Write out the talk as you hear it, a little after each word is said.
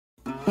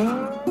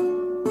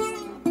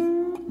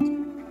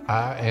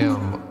I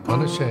am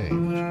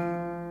unashamed.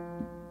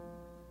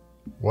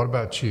 What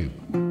about you?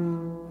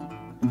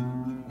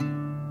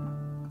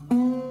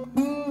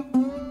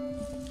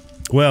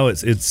 Well,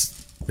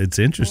 it's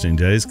interesting,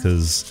 Jace,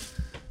 because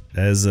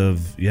as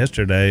of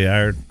yesterday,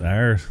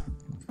 our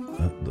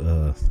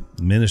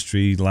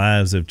ministry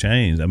lives have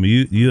changed. I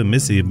mean, you and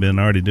Missy have been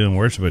already doing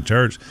worship at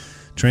church.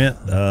 Trent,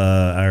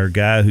 our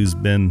guy who's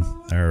been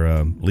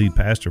our lead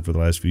pastor for the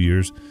last few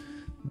years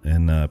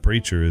and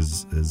preacher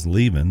is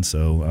leaving,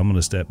 so I'm going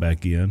to step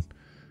back in,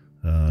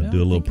 do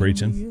a little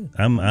preaching.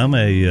 I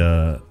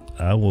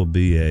will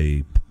be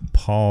a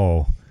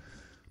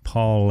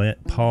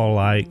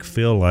Paul-like,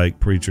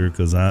 feel-like preacher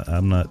because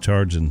I'm not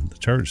charging the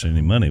church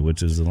any money,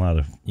 which is a lot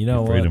of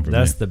freedom for me.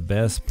 That's the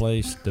best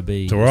place to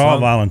be. So we're all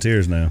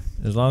volunteers now.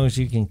 As long as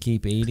you can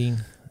keep eating.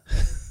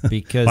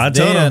 Because well, I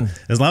told them,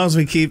 as long as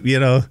we keep,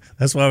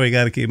 that's why we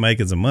got to keep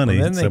making some money.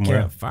 Well, then they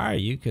somewhere. can't fire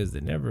you because they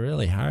never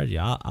really hired you.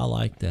 I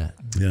like that.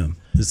 Yeah,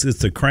 it's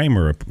the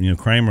Kramer.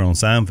 Kramer on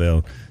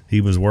Seinfeld.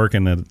 He was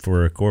working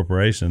for a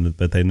corporation,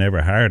 but they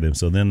never hired him.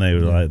 So then they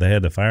were they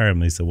had to fire him.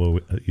 They said, "Well,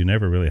 you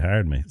never really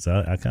hired me."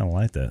 So I kind of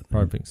like that.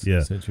 Perfect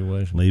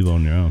situation. Leave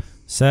on your own.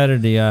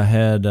 Saturday, I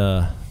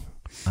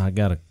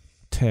got a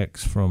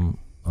text from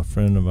a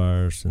friend of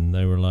ours, and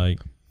they were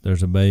like,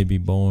 "There's a baby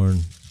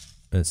born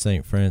at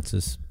St.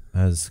 Francis,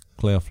 has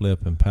cleft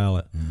lip and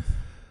palate."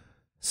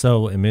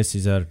 So, and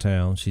Missy's out of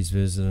town. She's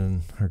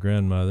visiting her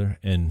grandmother,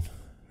 and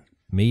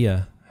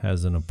Mia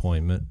has an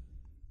appointment,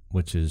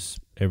 which is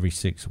every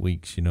 6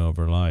 weeks, of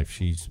her life.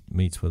 She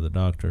meets with the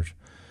doctors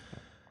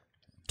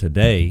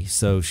today,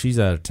 so she's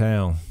out of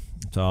town.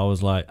 So I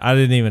was like, I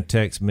didn't even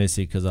text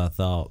Missy because I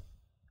thought,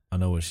 I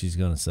know what she's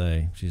going to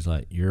say. She's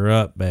like, "You're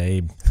up,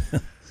 babe."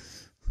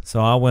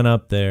 So I went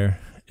up there,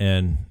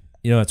 and,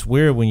 it's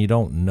weird when you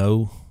don't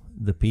know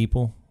the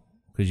people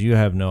because you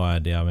have no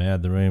idea. I mean, I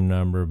had the room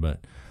number,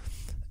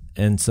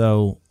 and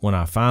so when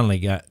I finally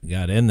got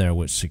in there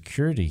with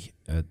security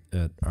at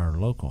our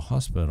local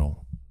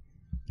hospital,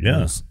 it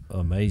was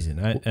amazing.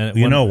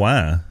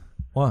 Why?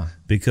 Why?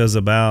 Because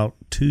about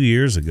 2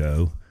 years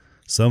ago,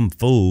 some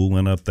fool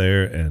went up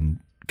there and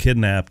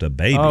kidnapped a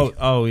baby.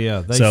 Oh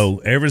yeah.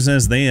 So ever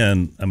since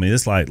then, I mean,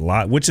 it's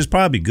which is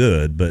probably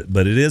good,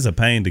 but it is a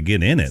pain to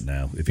get in it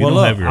now. If you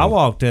I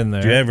walked in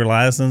there. Do you have your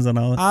license and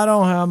all that? I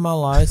don't have my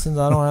license.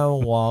 I don't have a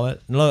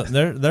wallet. Look,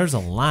 there's a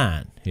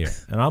line here,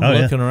 and I'm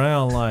looking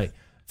around like.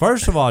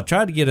 First of all, I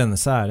tried to get in the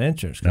side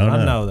entrance because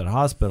I know that a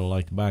hospital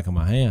like the back of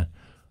my hand.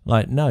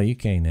 Like, no, you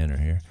can't enter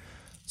here.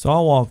 So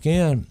I walk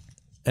in,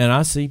 and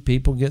I see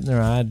people getting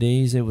their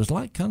IDs. It was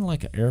kind of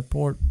like an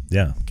airport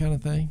kind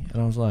of thing.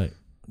 And I was like,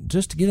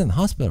 just to get in the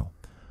hospital.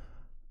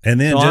 And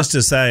then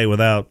to say,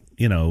 without,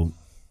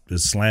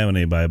 just slamming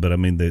anybody, but I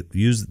mean,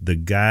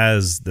 the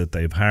guys that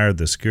they've hired,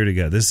 the security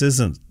guy, this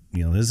isn't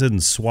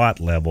SWAT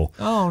level.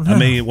 Oh, no. I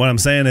mean, what I'm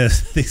saying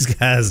is these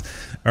guys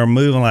are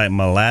moving like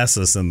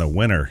molasses in the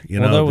winter.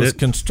 There was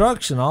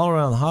construction all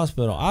around the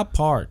hospital. I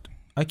parked,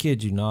 I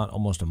kid you not,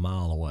 almost a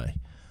mile away.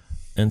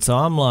 And so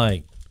I'm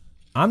like,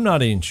 I'm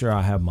not even sure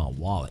I have my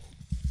wallet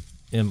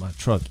in my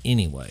truck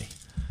anyway.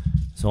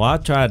 So I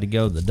tried to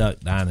go to the Duck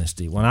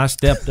Dynasty. When I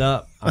stepped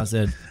up, I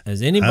said,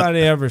 "Has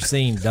anybody ever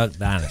seen Duck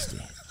Dynasty?"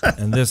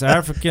 And this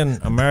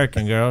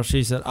African-American girl,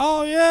 she said,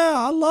 "Oh, yeah,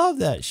 I love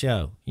that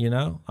show."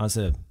 I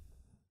said,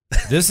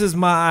 "This is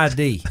my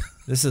ID.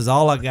 This is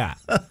all I got."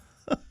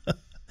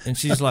 And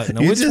she's like,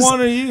 "No, which one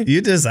are you?"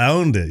 You just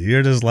owned it.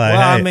 You're just like,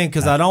 well, hey, I mean,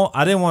 because I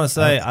didn't want to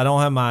say I don't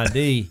have my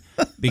ID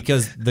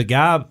because the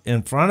guy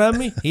in front of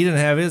me, he didn't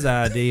have his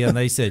ID, and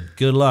they said,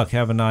 "Good luck,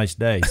 have a nice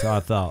day." So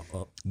I thought,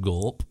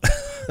 gulp.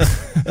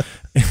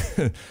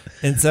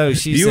 And so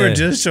she said, you were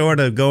just short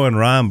of going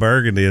Ron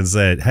Burgundy and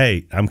said,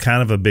 "Hey, I'm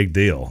kind of a big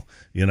deal."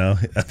 I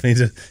mean,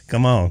 just,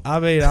 come on.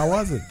 I mean, I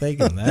wasn't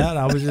thinking that.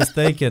 I was just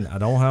thinking, I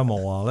don't have my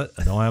wallet.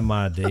 I don't have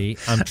my ID.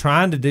 I'm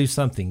trying to do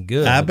something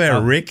good. I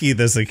bet Ricky,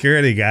 the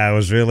security guy,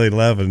 was really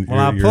loving your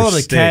I pulled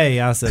a stick.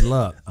 K. I said,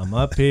 "Look, I'm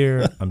up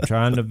here. I'm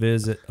trying to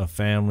visit a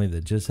family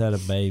that just had a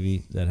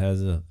baby that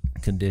has a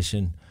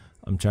condition.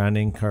 I'm trying to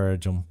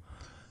encourage them,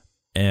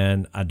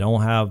 and I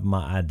don't have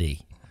my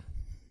ID."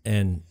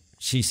 And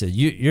she said,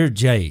 "You're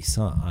Jace,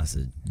 huh?" I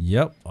said,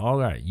 "Yep." "All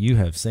right, you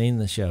have seen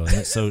the show."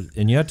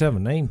 And you have to have a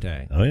name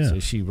tag. Oh, yeah. So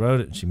she wrote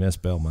it and she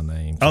misspelled my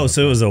name.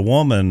 So it was a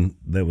woman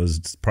that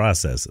was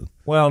processing.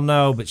 Well,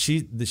 no, but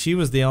she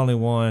was the only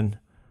one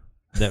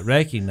that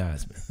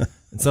recognized me.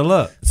 And so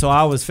look, so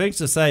I was fixed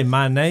to say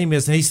my name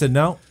is, and he said,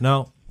 no,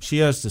 she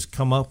has to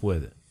come up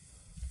with it.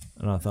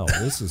 And I thought,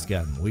 well, this has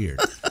gotten weird.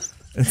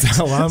 And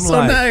so I'm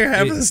so now you're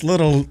having this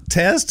little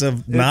test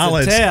of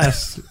knowledge. It's a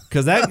test,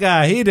 because that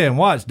guy, he didn't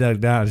watch Duck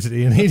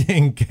Dynasty, and he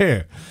didn't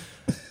care.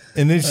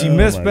 And then she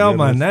misspelled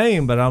my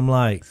name, but I'm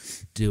like,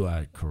 do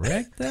I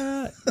correct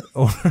that?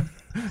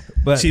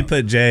 But She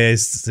put JAC.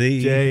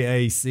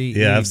 JACE.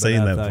 Yeah, I've but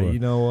seen I that thought, before. You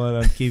know what?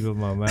 I'm keeping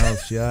my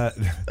mouth shut.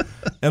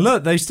 And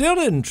look, they still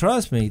didn't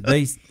trust me.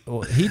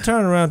 He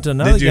turned around to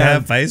another Did you guy.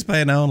 have face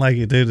paint on like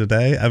you do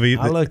today? I mean,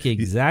 I look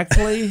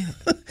exactly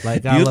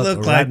like I you look look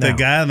right like the now.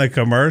 guy in the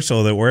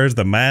commercial that wears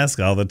the mask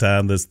all the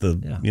time. That's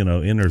the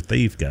inner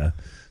thief guy.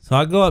 So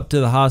I go up to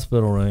the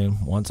hospital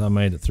room once I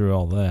made it through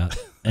all that.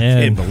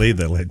 Can't And believe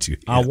they let you.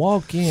 I in.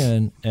 walk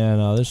in,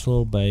 and this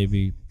little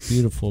baby,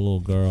 beautiful little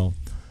girl,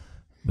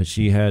 but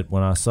she had,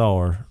 when I saw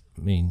her,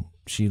 I mean,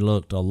 she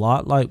looked a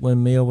lot like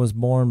when Mia was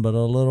born, but a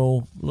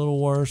little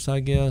worse,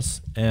 I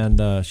guess.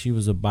 And she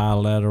was a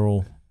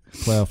bilateral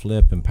cleft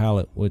lip and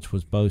palate, which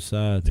was both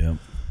sides. Yeah.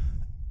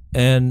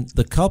 And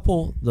the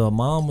couple, the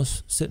mom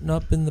was sitting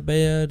up in the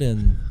bed,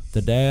 and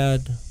the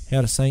dad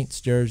had a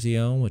Saints jersey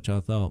on, which I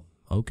thought,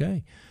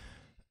 okay.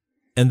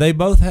 And they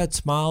both had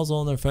smiles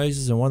on their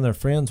faces, and one of their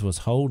friends was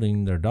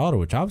holding their daughter,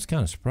 which I was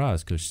kind of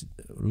surprised because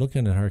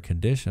looking at her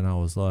condition, I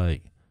was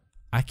like,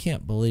 I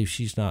can't believe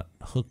she's not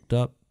hooked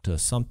up to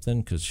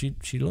something because she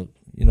looked,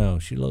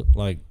 she looked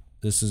like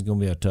this is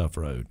going to be a tough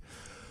road.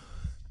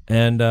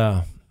 And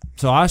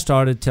so I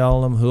started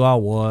telling them who I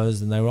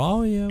was, and they were,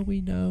 oh, yeah,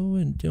 we know,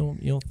 and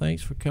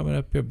thanks for coming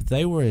up here. But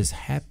they were as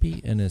happy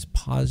and as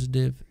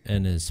positive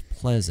and as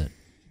pleasant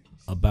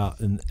about,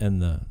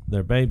 and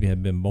their baby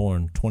had been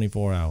born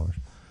 24 hours.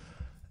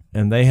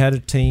 And they had a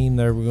team.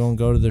 They were going to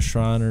go to the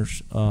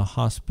Shriners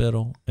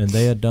Hospital, and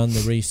they had done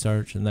the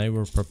research, and they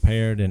were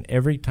prepared. And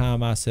every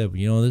time I said,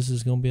 this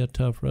is going to be a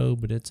tough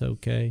road, but it's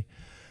okay,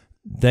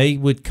 they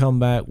would come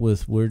back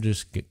with, we're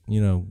just,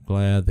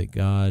 glad that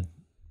God,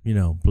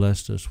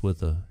 blessed us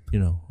with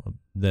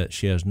that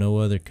she has no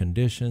other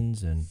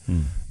conditions. And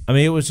I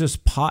mean, it was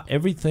just,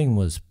 everything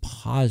was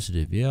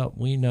positive. Yeah,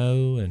 we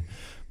know.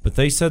 But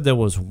they said there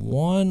was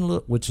one,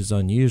 which is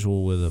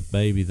unusual with a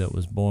baby that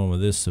was born with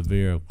this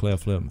severe of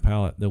cleft lip and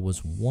palate, there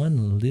was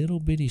one little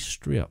bitty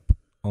strip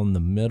on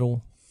the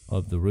middle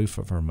of the roof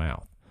of her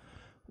mouth,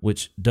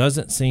 which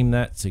doesn't seem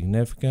that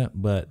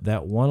significant, but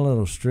that one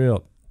little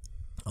strip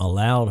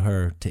allowed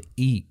her to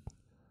eat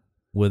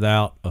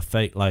without a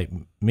fake, like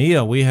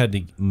Mia, we had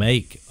to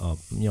make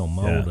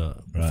mold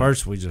right.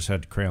 First we just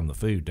had to cram the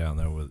food down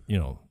there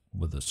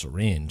with a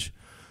syringe,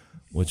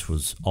 which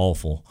was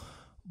awful.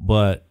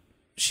 But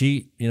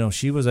she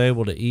was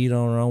able to eat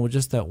on her own with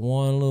just that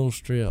one little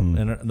strip.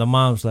 And the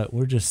mom's like,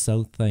 we're just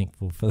so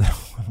thankful for that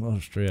one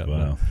little strip.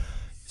 Wow.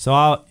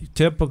 So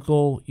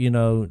typical,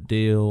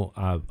 deal.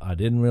 I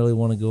didn't really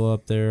want to go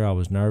up there. I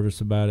was nervous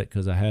about it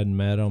because I hadn't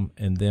met them.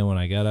 And then when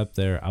I got up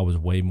there, I was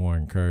way more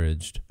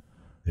encouraged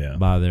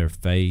by their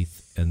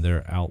faith and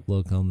their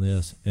outlook on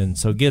this. And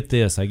so get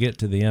this, I get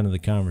to the end of the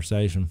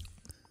conversation.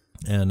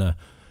 And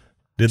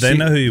did they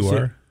know who you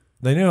were?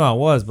 They knew who I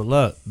was,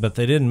 but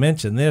they didn't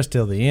mention this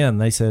till the end.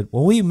 They said,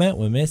 well, we met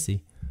with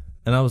Missy.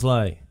 And I was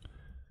like,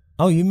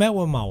 oh, you met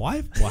with my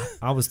wife? Well,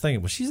 I was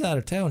thinking, well, she's out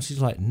of town.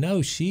 She's like,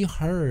 no, she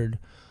heard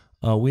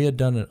we had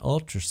done an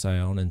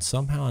ultrasound, and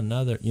somehow or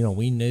another,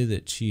 we knew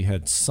that she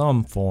had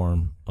some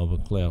form of a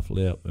cleft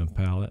lip and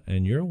palate,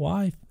 and your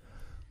wife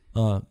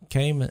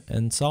came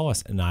and saw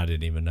us, and I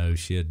didn't even know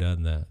she had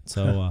done that.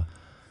 So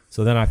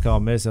so then I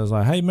called Missy. I was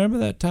like, hey, remember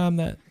that time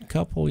that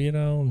couple,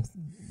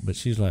 But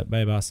she's like,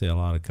 babe, I see a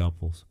lot of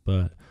couples.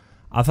 But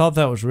I thought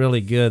that was really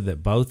good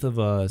that both of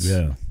us.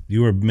 Yeah.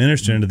 You were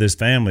ministering to this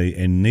family,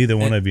 and neither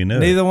one of you knew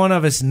it. Neither one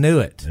of us knew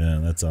it. Yeah,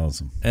 that's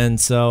awesome. And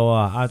so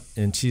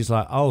and she's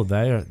like, oh,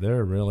 they're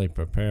really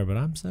prepared. But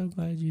I'm so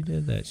glad you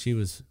did that. She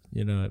was,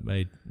 it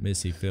made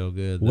Missy feel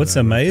good. What's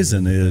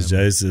amazing is,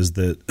 Jace, is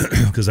that,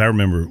 because I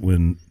remember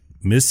when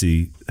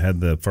Missy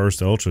had the first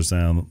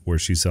ultrasound where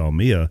she saw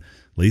Mia,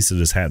 Lisa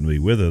just happened to be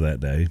with her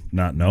that day,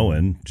 not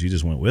knowing. She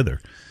just went with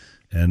her.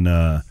 And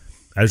I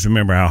just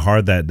remember how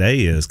hard that day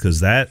is, because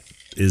that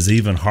is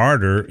even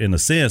harder in a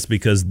sense,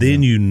 because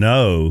then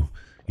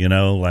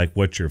like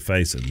what you're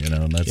facing,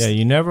 and that's,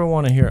 you never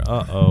want to hear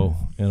uh-oh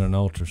in an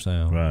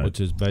ultrasound, right. which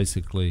is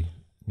basically,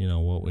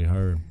 what we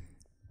heard.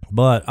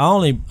 But I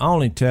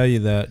only tell you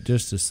that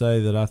just to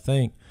say that I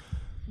think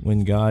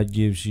when God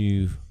gives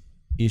you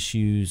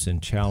issues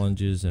and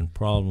challenges and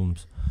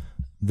problems,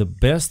 the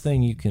best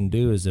thing you can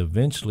do is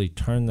eventually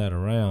turn that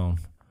around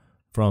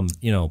from,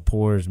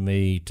 poor as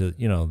me to,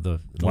 the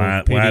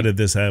why did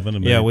this happen to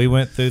me? Yeah, we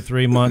went through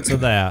 3 months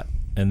of that,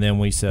 and then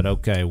we said,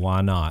 okay,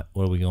 why not?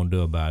 What are we going to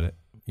do about it?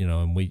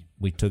 And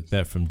we took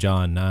that from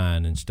John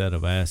 9 instead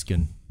of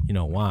asking,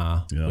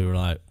 why. Yeah. We were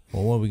like,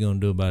 well, what are we going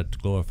to do about it to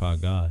glorify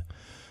God?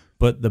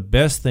 But the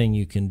best thing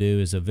you can do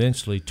is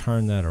eventually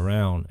turn that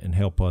around and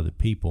help other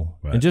people.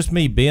 Right. And just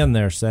me being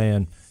there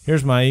saying,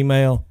 here's my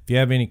email if you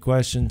have any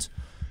questions,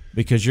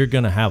 because you're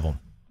going to have them.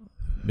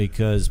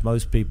 Because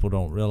most people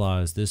don't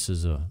realize this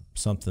is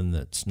something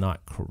that's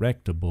not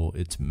correctable.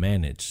 It's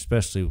managed,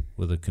 especially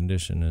with a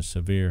condition as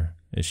severe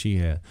as she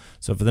had.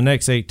 So for the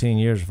next 18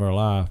 years of her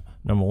life,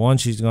 number one,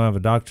 she's going to have a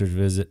doctor's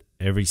visit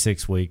every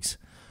 6 weeks.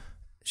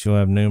 She'll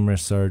have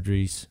numerous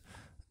surgeries.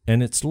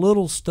 And it's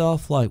little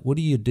stuff like, what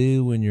do you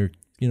do when your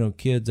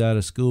kids out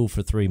of school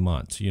for 3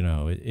 months.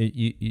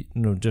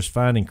 Just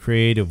finding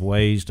creative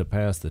ways to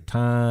pass the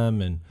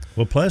time. And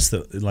well, plus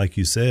like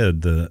you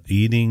said, the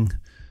eating.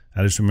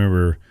 I just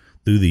remember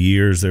through the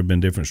years there have been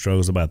different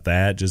struggles about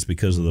that, just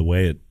because of the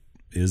way it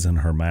is in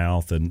her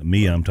mouth. And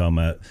me, I'm talking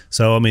about.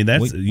 So I mean,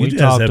 you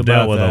guys have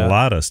dealt with a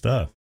lot of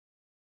stuff.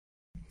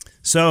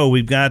 So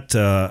we've got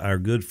our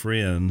good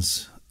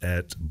friends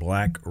at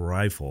Black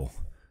Rifle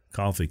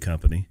Coffee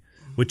Company,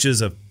 which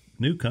is a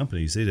new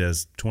company. You see, it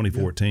has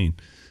 2014.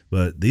 Yeah.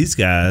 But these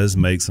guys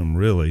make some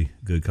really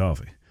good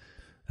coffee.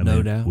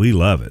 No doubt. We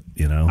love it,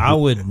 I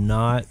would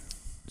not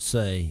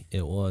say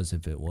it was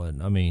if it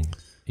wasn't. I mean,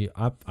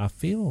 I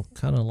feel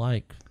kind of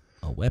like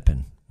a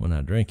weapon when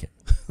I drink it,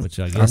 which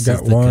I guess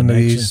I've got one of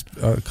these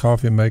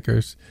coffee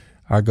makers.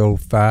 I go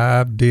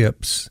 5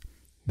 dips.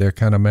 They're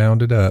kind of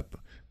mounded up.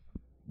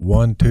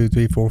 1, 2,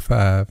 3, 4,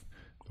 5.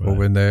 Right.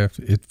 Over in there,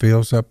 it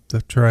fills up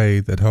the tray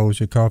that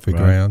holds your coffee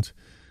grounds.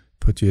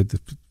 Put you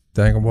the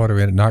thing of water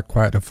in it, not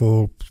quite a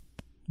full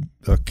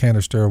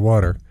canister of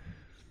water.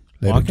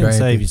 I can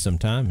save you some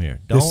time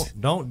here.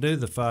 Don't do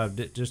the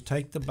 5. Just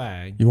take the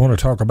bag. You want to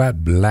talk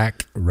about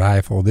Black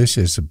Rifle? This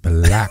is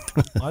black.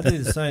 I do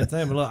the same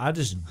thing, but look, I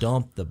just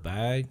dump the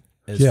bag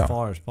as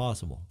far as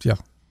possible. Yeah.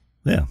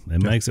 Yeah,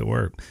 it makes it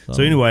work.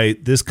 So anyway,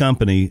 this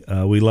company,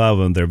 we love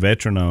them. They're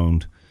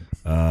veteran-owned.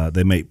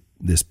 They make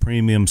this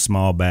premium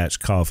small batch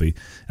coffee.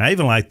 And I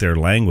even like their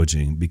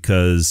languaging,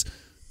 because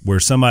where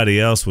somebody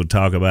else would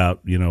talk about,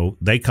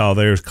 they call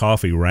theirs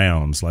coffee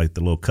rounds, like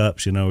the little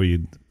cups, where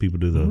people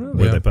do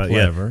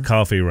the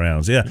coffee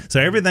rounds. Yeah. So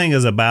everything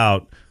is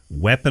about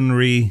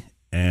weaponry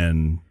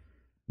and,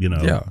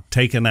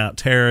 taking out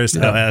terrorists.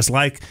 It's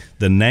like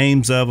the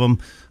names of them.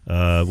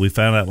 We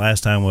found out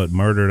last time what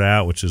Murdered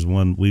Out, which is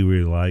one we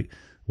really like,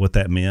 what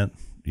that meant.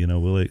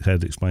 Willie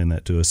had to explain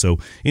that to us. So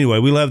anyway,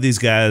 we love these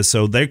guys.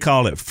 So they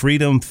call it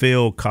Freedom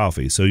Fill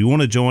Coffee. So you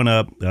want to join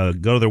up, go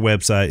to their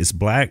website. It's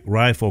Black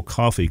Rifle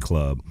Coffee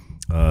Club.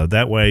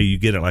 That way you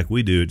get it like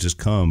we do. It just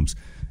comes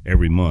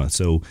every month.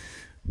 So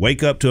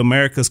wake up to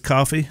America's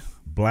coffee,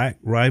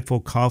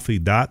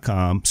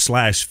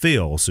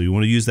 blackriflecoffee.com/Phil. So you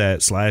want to use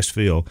that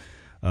 /Phil.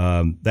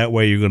 That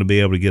way you're going to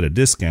be able to get a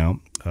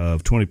discount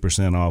of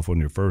 20% off on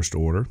your first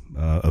order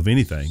of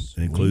anything,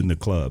 including the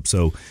club.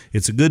 So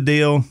it's a good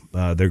deal.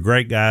 They're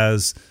great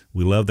guys.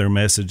 We love their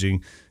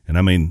messaging. And,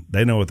 I mean,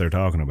 they know what they're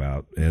talking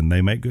about, and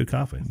they make good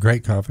coffee.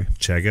 Great coffee.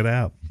 Check it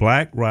out.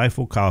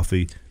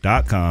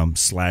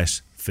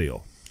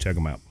 blackriflecoffee.com/Phil. Check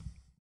them out.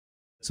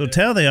 So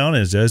tell the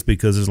audience, just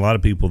because there's a lot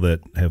of people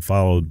that have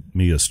followed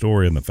me a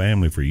story in the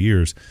family for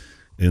years,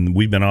 and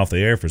we've been off the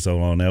air for so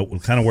long now,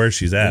 kind of where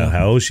she's at,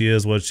 how old she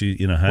is, what she,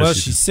 how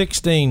she's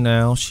 16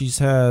 now. She's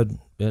had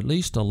at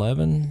least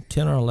 10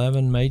 or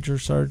 11 major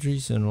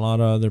surgeries and a lot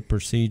of other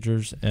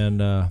procedures.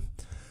 And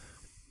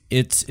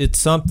it's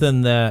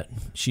something that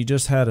she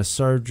just had a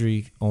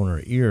surgery on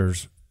her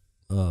ears,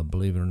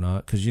 believe it or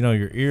not, because,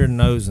 your ear,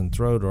 nose, and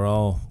throat are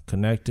all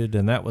connected.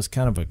 And that was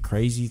kind of a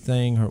crazy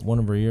thing. One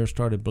of her ears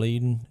started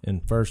bleeding.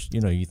 And first,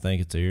 you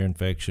think it's an ear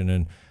infection.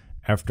 And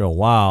after a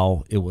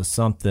while, it was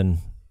something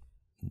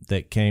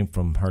that came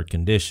from her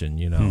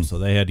condition, so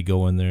they had to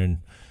go in there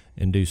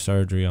and do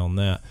surgery on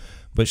that.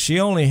 But she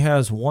only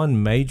has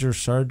one major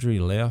surgery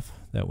left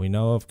that we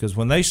know of, because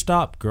when they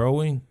stop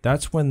growing,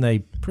 that's when they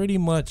pretty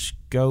much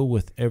go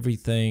with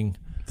everything.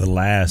 The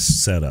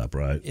last setup,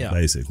 right? Yeah.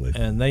 Basically.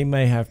 And they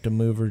may have to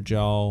move her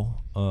jaw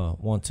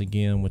once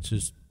again, which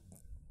is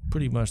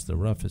pretty much the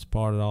roughest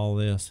part of all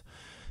this.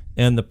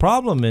 And the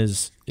problem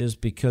is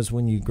because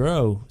when you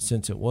grow,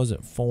 since it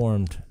wasn't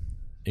formed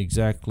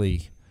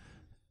exactly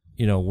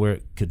where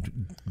it could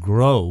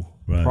grow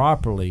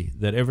properly,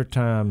 that every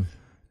time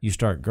you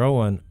start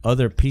growing,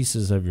 other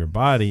pieces of your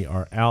body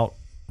are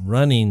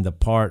outrunning the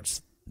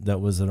parts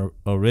that was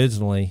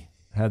originally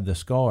had the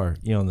scar,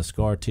 the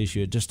scar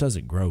tissue. It just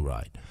doesn't grow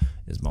right,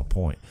 is my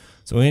point.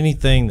 So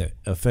anything that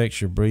affects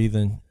your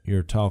breathing,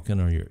 your talking,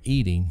 or your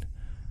eating,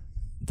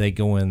 they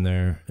go in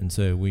there and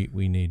say,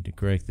 we need to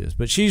correct this.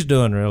 But she's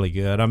doing really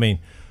good. I mean,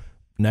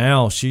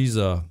 now she's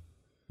the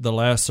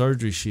last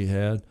surgery she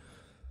had,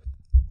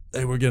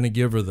 they were going to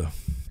give her the,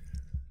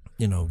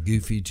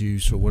 goofy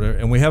juice or whatever.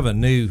 And we have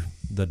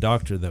the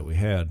doctor that we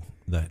had,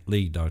 the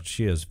lead doctor,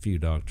 she has a few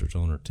doctors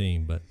on her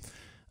team, but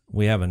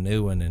we have a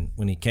new one. And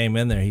when he came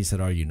in there, he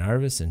said, "Are you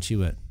nervous?" And she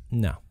went,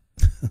 "No."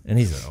 And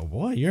he said, "Oh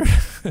boy, you're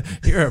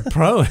a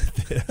pro at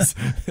this."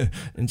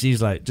 And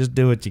she's like, "Just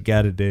do what you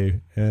got to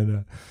do."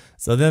 And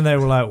so then they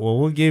were like, "Well,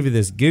 we'll give you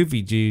this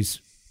goofy juice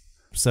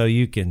so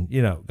you can,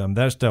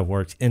 that stuff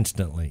works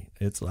instantly.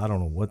 It's, I don't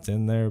know what's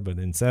in there, but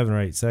in 7 or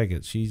 8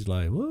 seconds, she's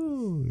like,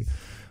 woo."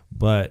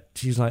 But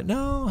she's like,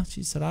 "No,"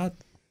 she said, I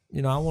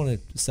want to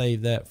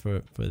save that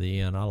for the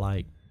end.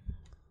 I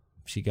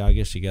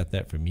guess she got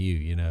that from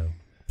you,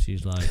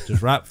 She's like,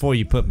 "Just right before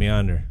you put me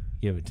under,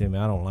 give it to me.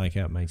 I don't like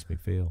how it makes me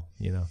feel,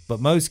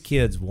 But most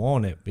kids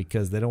want it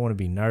because they don't want to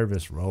be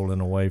nervous rolling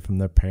away from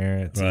their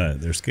parents. Right,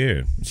 they're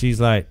scared. She's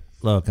like,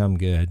 "Look, I'm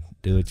good.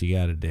 Do what you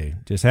got to do.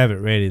 Just have it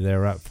ready there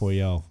right before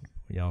y'all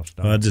y'all I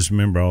started? just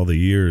remember all the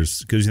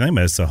years, because you think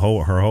about it, it's her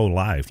whole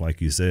life,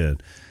 like you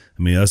said.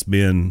 I mean, us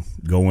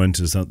going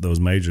to those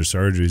major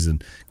surgeries,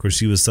 and of course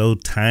she was so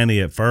tiny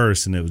at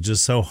first, and it was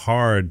just so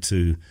hard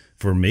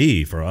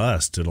for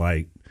us to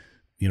like,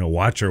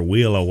 watch her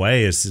wheel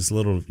away. It's this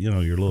little,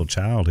 your little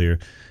child here,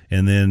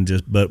 and then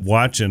but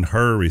watching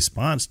her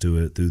response to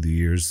it through the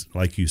years,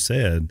 like you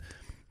said.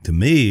 To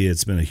me,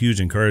 it's been a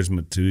huge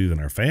encouragement to even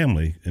our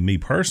family and me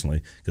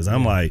personally, because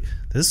I'm like,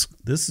 this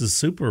is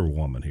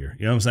Superwoman here.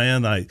 You know what I'm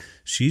saying? Like,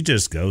 she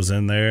just goes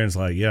in there and it's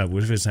like, yeah,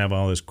 what if it's have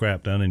all this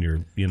crap done in your,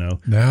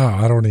 Now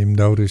I don't even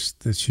notice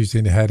that she's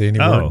had any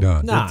work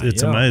done. Nah,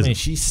 it's I amazing. mean,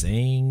 she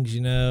sings,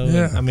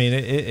 Yeah. I mean,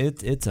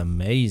 it's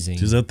amazing.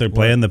 She's up there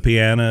playing the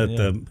piano at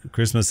the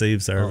Christmas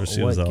Eve service.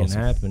 She was what awesome.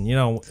 can happen?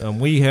 And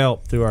we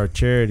help through our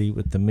charity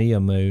with the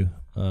Miamoo.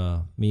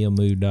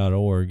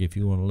 Miamoo.org if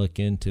you want to look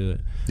into it.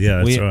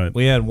 Yeah, that's right.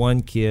 We had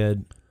one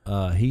kid,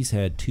 he's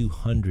had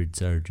 200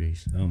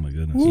 surgeries. Oh, my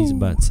goodness. He's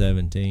about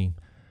 17.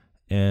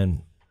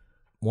 And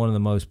one of the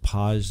most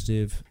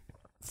positive,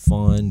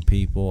 fun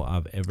people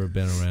I've ever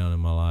been around in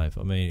my life.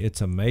 I mean,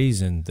 it's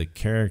amazing the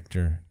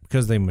character,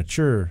 because they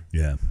mature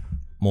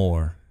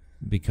more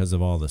because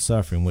of all the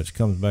suffering, which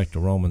comes back to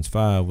Romans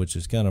 5, which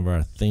is kind of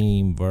our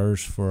theme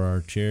verse for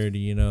our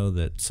charity,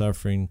 that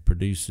suffering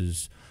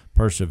produces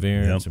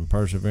perseverance, and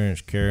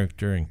perseverance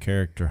character, and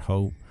character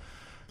hope.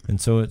 And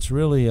so it's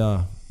really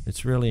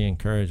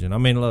encouraging. I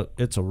mean, look,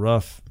 it's a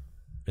rough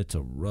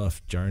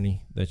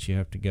journey that you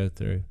have to go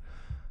through,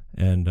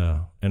 and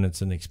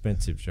it's an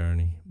expensive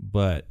journey.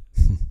 But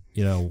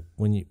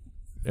when you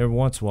every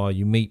once in a while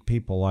you meet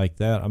people like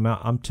that,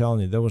 I'm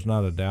telling you, there was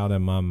not a doubt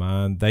in my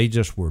mind. They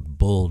just were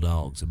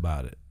bulldogs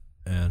about it.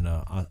 And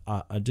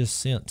I just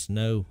sensed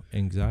no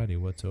anxiety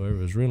whatsoever. It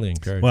was really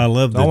encouraging. Well,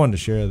 I wanted to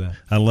share that.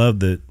 I love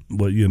that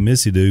what you and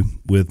Missy do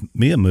with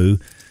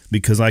Miamoo,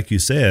 because like you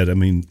said, I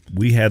mean,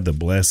 we had the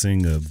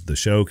blessing of the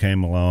show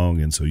came along,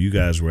 and so you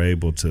guys were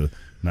able to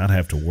not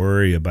have to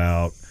worry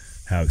about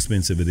how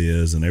expensive it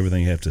is and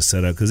everything you have to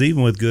set up. Because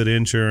even with good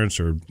insurance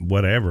or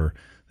whatever,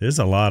 there's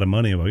a lot of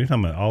money. You're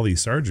talking about all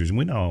these surgeries, and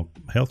we know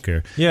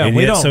healthcare. Yeah, and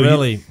we yet,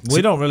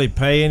 we don't really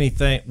pay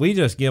anything. We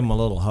just give them a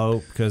little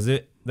hope, because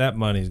that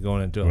money's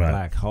going into a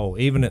black hole.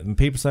 And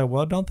people say,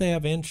 well, don't they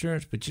have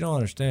insurance? But you don't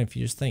understand. If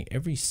you just think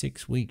every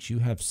 6 weeks you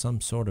have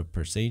some sort of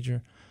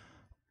procedure,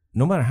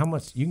 no matter how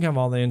much, you can have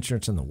all the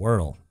insurance in the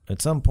world.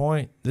 At some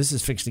point, this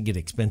is fixed to get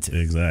expensive.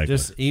 Exactly.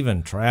 Just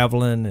even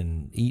traveling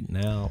and eating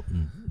out.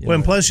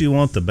 And plus you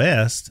want the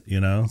best,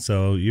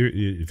 so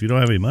if you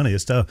don't have any money,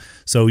 it's tough.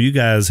 So you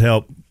guys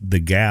help the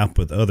gap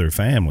with other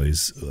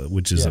families,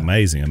 which is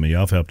amazing. I mean,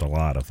 y'all have helped a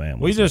lot of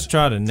families. We just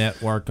try to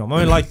network them.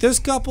 I mean, like this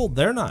couple,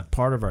 they're not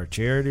part of our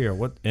charity or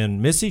what.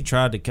 And Missy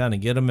tried to kind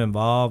of get them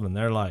involved, and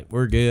they're like,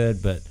 we're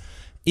good. But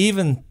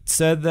even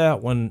said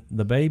that when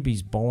the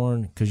baby's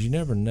born, because you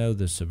never know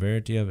the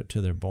severity of it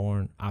till they're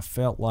born, I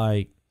felt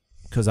like,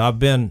 because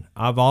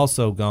I've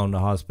also gone to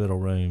hospital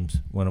rooms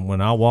when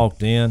I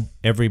walked in,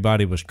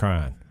 everybody was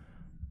crying.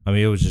 I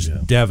mean, it was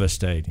just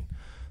devastating.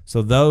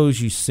 So those,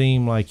 you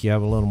seem like you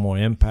have a little more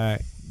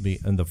impact.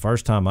 And the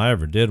first time I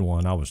ever did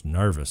one, I was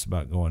nervous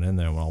about going in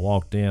there. When I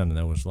walked in, and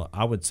there was,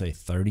 I would say,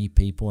 30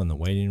 people in the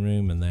waiting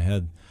room, and they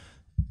had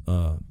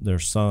their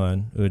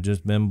son who had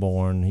just been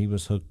born. He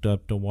was hooked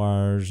up to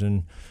wires,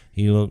 and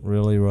he looked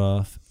really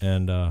rough.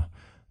 And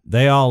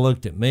they all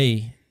looked at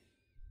me.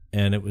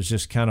 And it was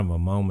just kind of a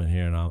moment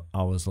here, and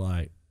I was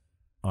like,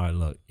 all right,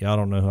 look, y'all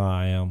don't know who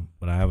I am,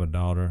 but I have a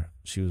daughter.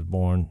 She was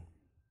born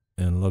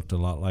and looked a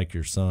lot like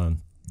your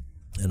son.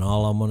 And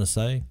all I'm going to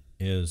say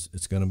is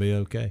it's going to be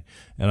okay.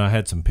 And I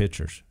had some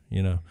pictures,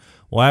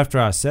 Well, after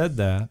I said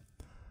that,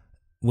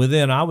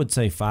 within, I would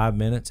say, 5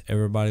 minutes,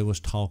 everybody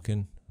was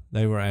talking.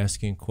 They were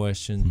asking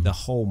questions. Mm-hmm. The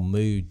whole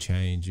mood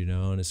changed,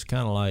 and it's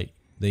kind of like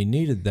they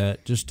needed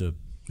that just to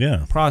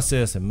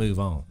process and move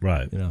on.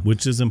 Right.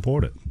 Which is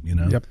important,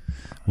 Yep.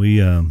 We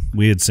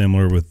had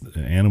similar with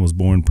Anna was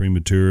born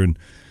premature, and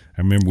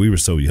I remember we were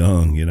so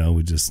young,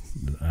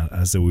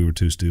 I said we were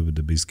too stupid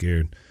to be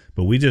scared.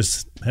 But we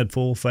just had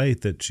full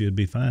faith that she'd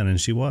be fine,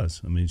 and she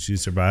was. I mean, she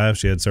survived.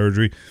 She had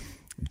surgery.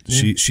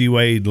 She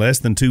weighed less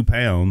than 2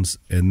 pounds,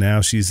 and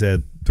now she's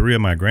had 3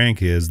 of my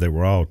grandkids that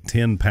were all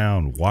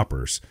 10-pound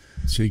whoppers.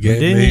 She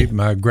gave me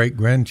my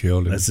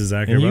great-grandchildren. That's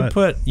exactly and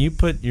right. You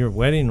put your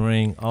wedding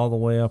ring all the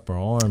way up her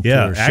arm to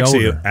her shoulder.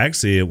 shoulder.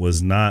 Actually, it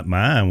was not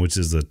mine, which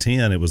is a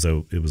 10. It was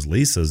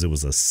Lisa's. It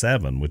was a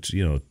 7, which,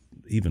 even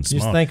smaller.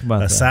 Just think about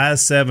that. A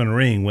size 7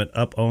 ring went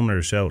up on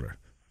her shoulder.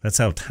 That's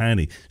how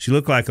tiny. She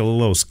looked like a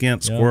little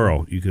skint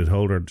squirrel. You could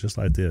hold her just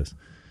like this.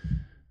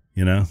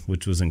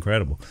 Which was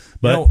incredible.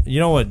 But you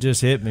know what just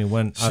hit me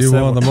when she's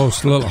one of the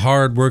most little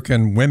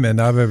hard-working women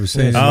I've ever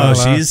seen.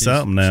 She's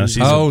something now.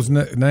 How old's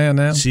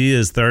now? She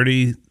is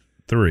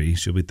 33.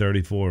 She'll be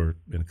 34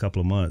 in a couple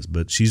of months.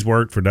 But she's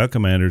worked for Duck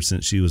Commander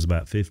since she was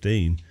about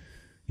 15.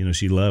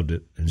 She loved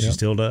it, and she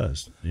still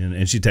does.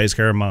 And she takes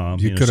care of Mom.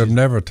 You could have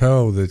never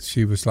told that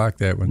she was like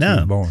that when she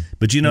was born.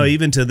 But,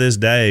 even to this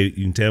day,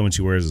 you can tell when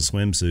she wears a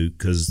swimsuit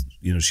because,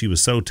 she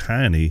was so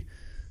tiny.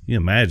 You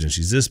imagine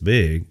she's this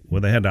big.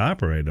 Well, they had to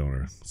operate on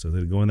her, so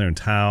they'd go in there and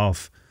tie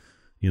off,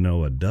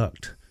 a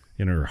duct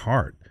in her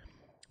heart.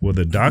 Well,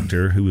 the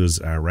doctor, who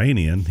was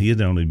Iranian, he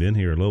had only been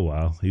here a little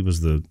while. He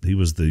was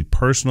the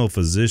personal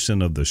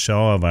physician of the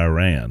Shah of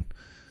Iran.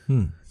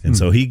 And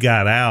so he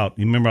got out.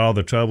 You remember all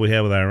the trouble we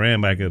had with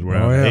Iran back at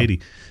around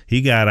 80?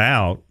 He got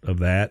out of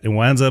that and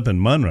winds up in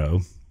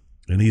Monroe,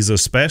 and he's a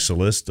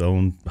specialist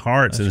on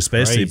hearts and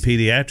especially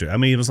pediatric. I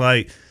mean, it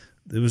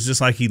was just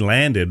like he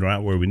landed right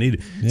where we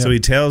needed. Yeah. So he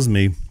tells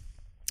me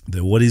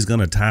that what he's going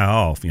to tie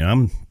off,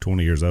 I'm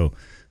 20 years old,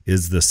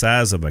 is the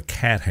size of a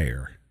cat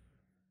hair.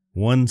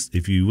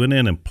 If you went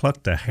in and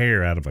plucked a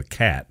hair out of a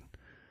cat,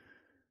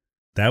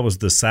 that was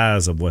the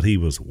size of what he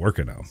was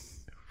working on.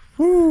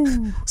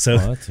 Woo. So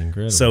that's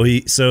incredible.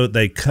 So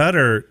they cut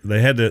her.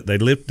 They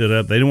lifted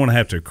up. They didn't want to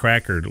have to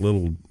crack her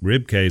little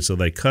rib cage, so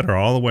they cut her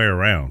all the way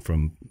around,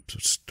 from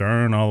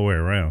stern all the way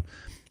around,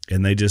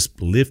 and they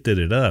just lifted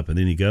it up. And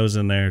then he goes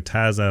in there,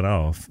 ties that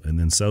off, and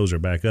then sews her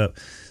back up.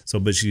 So,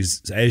 but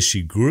as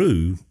she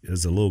grew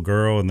as a little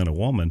girl and then a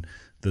woman,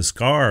 the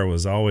scar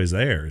was always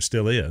there. It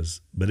still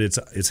is, but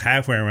it's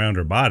halfway around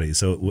her body.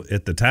 So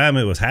at the time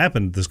it was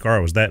happened, the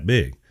scar was that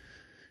big.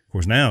 Of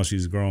course, now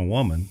she's a grown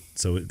woman,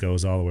 so it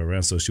goes all the way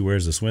around. So she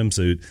wears a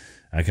swimsuit.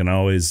 I can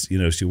always,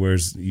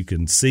 you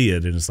can see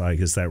it, and it's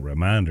that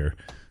reminder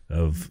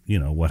of,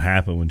 what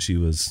happened when she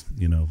was,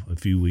 a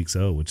few weeks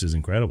old, which is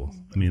incredible.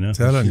 I mean,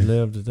 she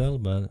lived to tell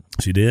about it.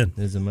 She did.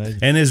 It's amazing.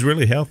 And is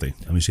really healthy.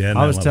 I mean, she had.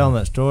 I was telling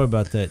that story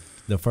about that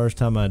the first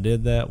time I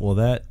did that.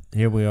 Well,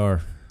 here we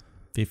are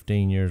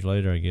 15 years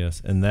later, I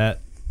guess. And that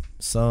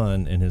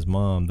son and his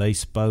mom, they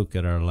spoke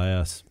at our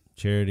last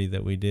charity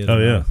that we did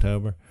in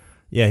October.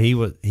 Yeah,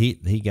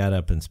 he got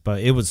up and spoke.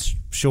 It was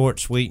short,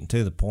 sweet, and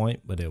to the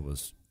point, but it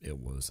was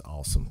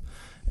awesome.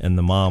 And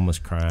the mom was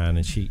crying,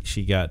 and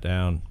she got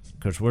down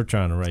because we're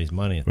trying to raise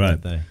money at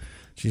that thing.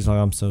 She's like,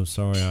 "I'm so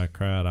sorry I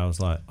cried." I was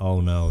like,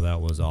 "Oh no,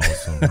 that was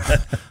awesome."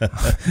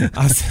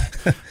 I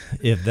said,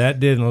 if that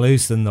didn't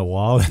loosen the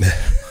wallet.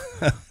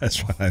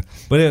 That's right.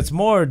 But it's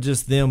more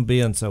just them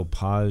being so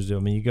positive.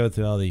 I mean, you go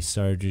through all these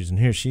surgeries, and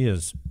here she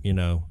is,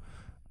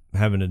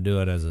 having to do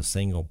it as a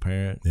single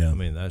parent. Yeah. I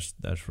mean, that's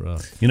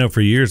rough.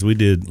 For years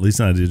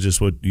Lisa and I did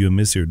just what you and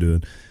Missy are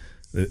doing.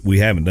 We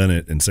haven't done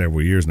it in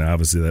several years now.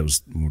 Obviously,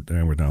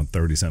 we're down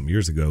 30-something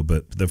years ago.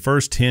 But the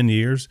first 10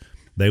 years,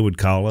 they would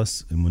call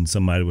us, and when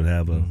somebody would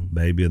have a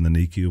baby in the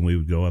NICU, and we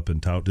would go up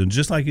and talk to them,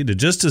 just like you did,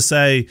 just to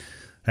say,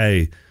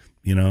 hey,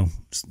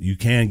 you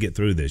can get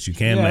through this. You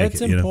can make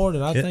it. It's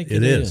important. I think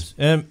it is.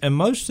 And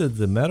most of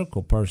the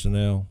medical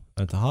personnel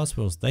at the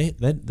hospitals,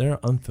 they're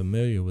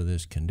unfamiliar with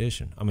this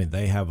condition. I mean,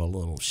 they have a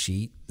little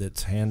sheet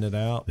that's handed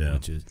out,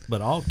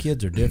 but all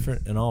kids are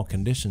different and all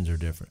conditions are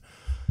different.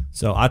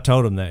 So I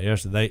told them that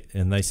yesterday,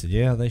 and they said,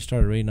 they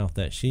started reading off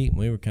that sheet, and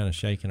we were kind of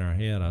shaking our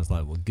head. I was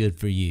like, well, good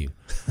for you,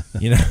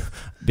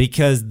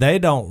 because they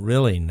don't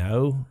really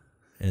know.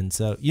 And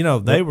so,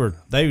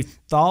 they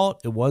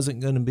thought it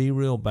wasn't going to be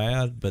real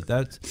bad, but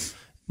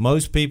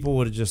most people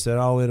would have just said,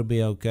 oh, it'll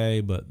be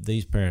okay. But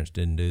these parents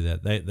didn't do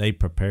that. They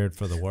prepared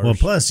for the worst. Well,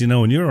 plus,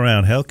 when you're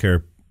around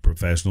healthcare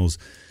professionals,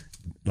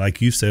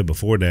 like you said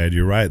before, Dad,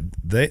 you're right.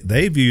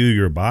 They view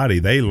your body.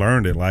 They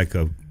learned it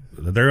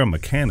they're a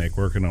mechanic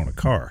working on a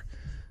car.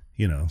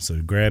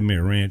 So grab me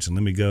a wrench and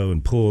let me go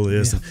and pull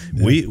this.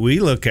 Yeah. We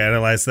look at it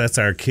like that's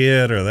our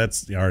kid or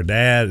that's our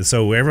dad.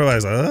 So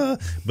everybody's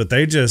like, but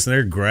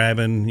they're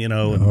grabbing,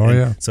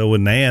 So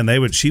with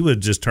Nan, she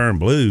would just turn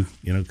blue,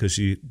 because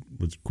she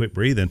would quit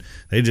breathing.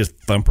 They just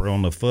thump her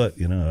on the foot,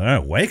 all right,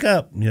 wake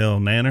up,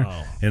 Nanner.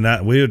 Oh.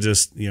 And we would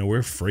just,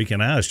 we're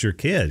freaking out. It's your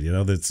kid,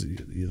 that's,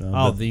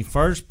 the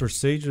first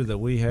procedure that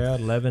we had,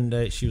 11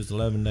 days, she was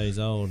 11 days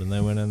old, and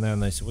they went in there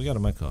and they said, we got to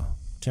make a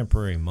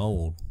temporary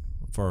mold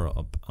for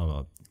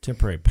a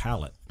temporary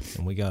palate,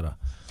 and we got to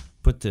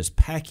put this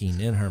packing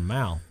in her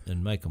mouth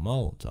and make a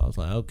mold. So I was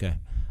like, okay.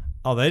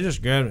 Oh, they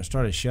just grabbed it and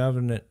started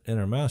shoving it in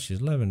her mouth.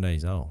 She's 11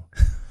 days old.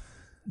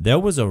 There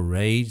was a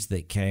rage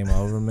that came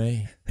over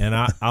me, and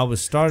I was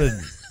started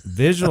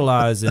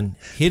visualizing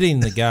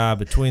hitting the guy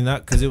between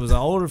that, because it was an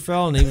older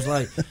fella, and it was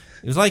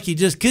like he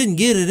just couldn't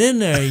get it in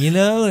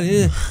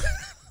there,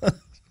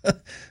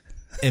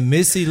 And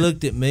Missy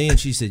looked at me and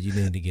she said, "You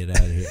need to get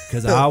out of here,"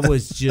 because I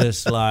was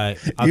just like,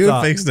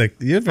 you fixed to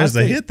hit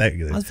that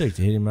guy. I was fixed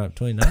to hit him right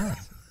between the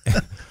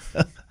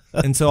eyes.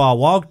 And so I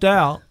walked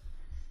out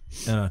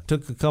and I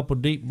took a couple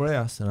deep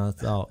breaths and I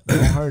thought,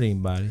 "Don't hurt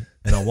anybody."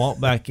 And I walked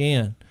back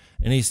in,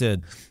 and he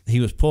said he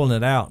was pulling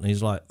it out, and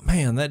he's like,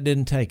 "Man, that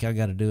didn't take. I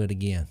got to do it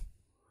again."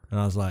 And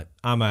I was like,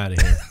 "I'm out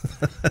of here."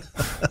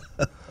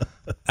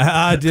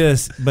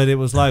 But it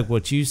was like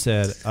what you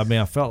said. I mean,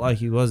 I felt like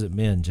he wasn't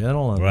being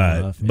gentle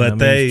enough. But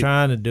he's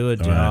trying to do a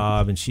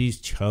job, and she's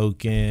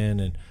choking,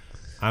 and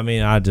I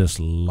mean, I just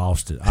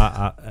lost it.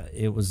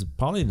 It was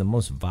probably the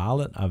most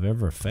violent I've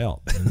ever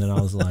felt. And then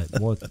I was like,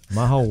 "What?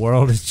 My whole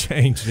world has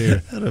changed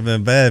here." That would have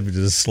been bad if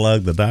you just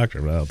slugged the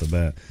doctor right off the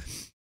bat.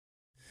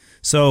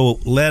 So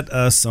let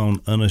us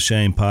on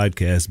Unashamed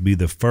Podcast be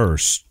the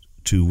first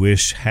to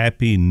wish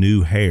happy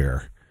new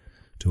hair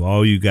to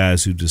all you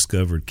guys who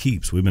discovered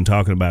Keeps. We've been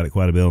talking about it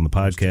quite a bit on the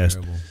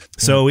podcast.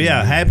 So,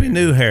 yeah, happy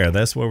new hair.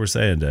 That's what we're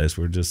saying, Jace.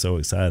 We're just so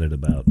excited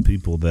about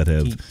people that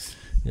have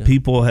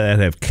people that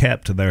have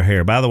kept their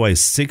hair. By the way,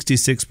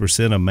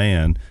 66% of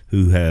men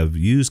who have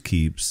used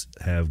Keeps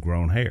have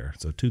grown hair.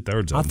 So 2/3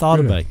 of them. I thought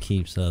about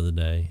Keeps the other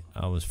day.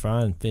 I was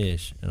frying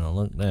fish, and I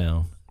looked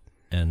down,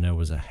 and there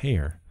was a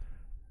hair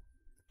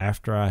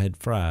after I had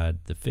fried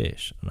the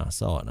fish, and I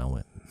saw it, and I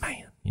went,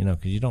 man,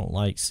 because you don't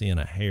like seeing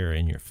a hair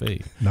in your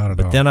food. Not at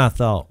all. But then I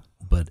thought,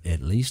 but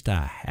at least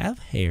I have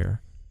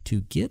hair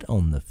to get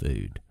on the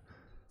food.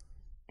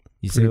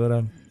 You see what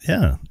I'm?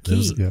 Yeah.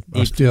 Yep.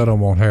 I still don't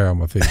want hair on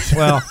my feet.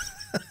 Well,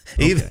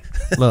 Even,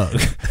 look,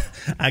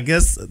 I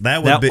guess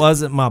that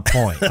wasn't my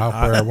point.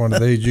 I'll wear one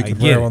of these. You can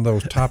wear one of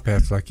those top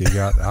hats like you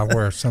got. I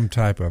wear some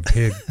type of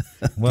head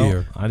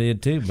gear. I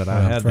did too, but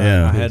I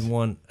had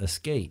one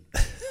escape,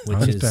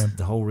 which is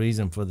the whole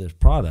reason for this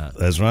product.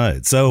 That's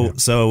right.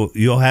 So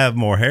you'll have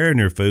more hair in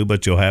your food,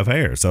 but you'll have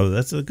hair. So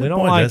that's a good point. We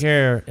don't like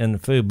hair in the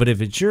food, but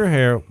if it's your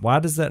hair, why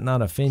does that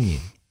not offend you?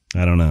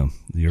 I don't know.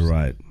 You're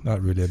right.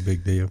 Not really a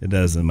big deal. It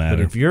doesn't matter.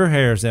 But if your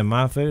hair's in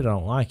my food, I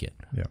don't like it.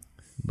 Yeah.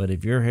 But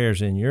if your hair's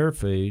in your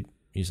food,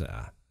 you say,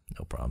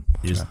 no problem.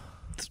 You just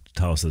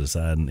toss it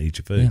aside and eat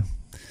your food. Yeah.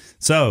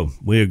 So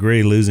we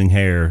agree losing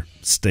hair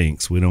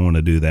stinks. We don't want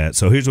to do that.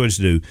 So here's what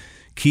you do.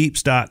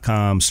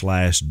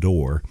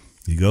 Keeps.com/door.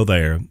 You go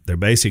there. They're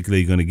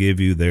basically going to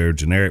give you their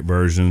generic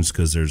versions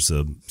because there's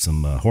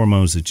some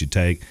hormones that you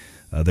take.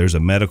 There's a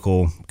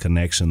medical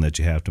connection that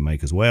you have to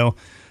make as well.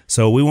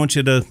 So we want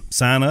you to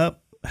sign up.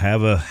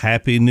 Have a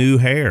happy new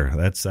hair.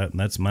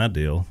 That's my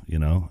deal.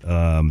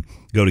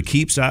 Go to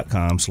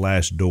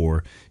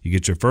keeps.com/door. You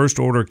get your first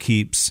order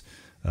Keeps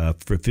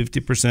for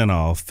 50%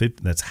 off.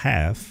 That's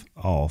half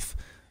off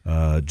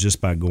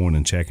just by going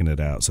and checking it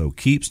out. So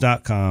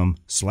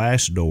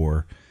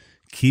keeps.com/door.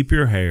 Keep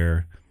your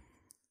hair,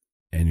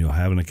 and you'll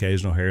have an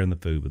occasional hair in the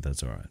food, but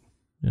that's all right.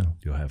 Yeah,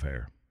 you'll have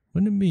hair.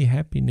 Wouldn't it be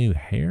happy new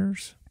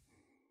hairs?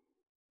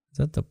 Is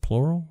that the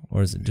plural,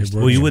 or is it just?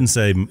 Well, you wouldn't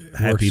say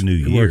Happy New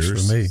Year's. It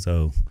works for me.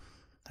 So,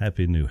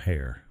 happy new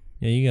hair.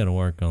 Yeah, you got to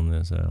work on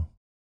this, Al.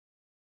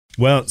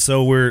 Well,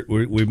 so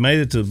we've made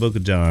it to the Book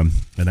of John,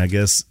 and I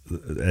guess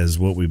as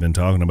what we've been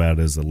talking about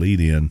as a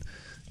lead-in,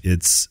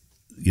 it's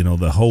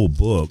the whole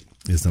book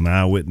is an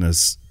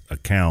eyewitness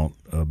account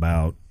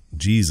about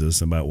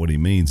Jesus, about what he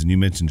means. And you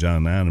mentioned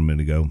John 9 a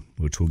minute ago,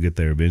 which we'll get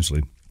there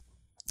eventually.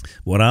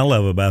 What I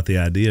love about the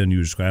idea, and you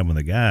were describing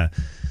the guy,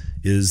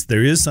 is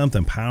there is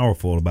something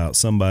powerful about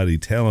somebody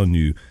telling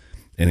you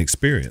an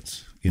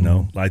experience,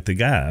 like the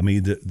guy,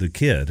 the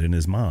kid and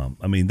his mom.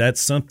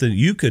 That's something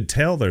you could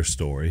tell their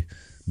story,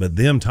 but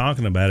them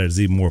talking about it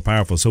is even more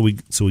powerful. So we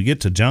get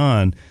to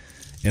John,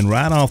 and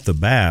right off the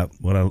bat,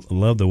 what I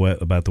love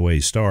about the way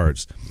he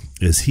starts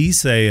is he's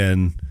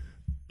saying,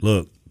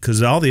 look,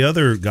 because all the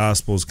other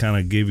gospels kind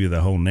of give you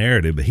the whole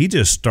narrative, but he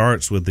just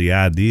starts with the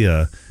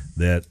idea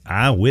that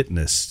I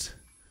witnessed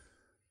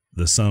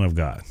the Son of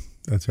God.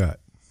 That's right.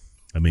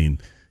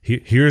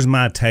 Here's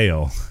my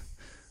tale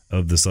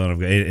of the Son of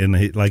God.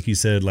 And like you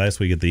said last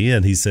week at the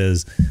end, he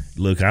says,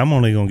 look, I'm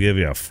only going to give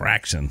you a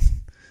fraction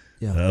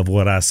of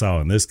what I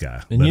saw in this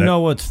guy. And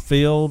what's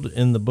filled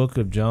in the book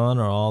of John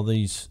are all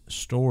these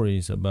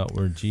stories about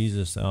where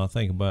Jesus, I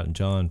think about in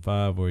John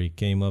 5 where he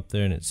came up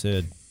there and it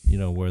said,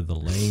 where the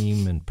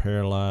lame and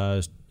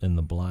paralyzed and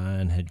the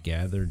blind had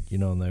gathered,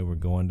 and they were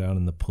going down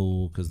in the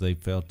pool because they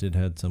felt it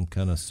had some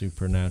kind of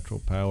supernatural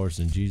powers,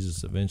 and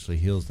Jesus eventually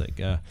heals that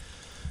guy.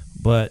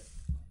 But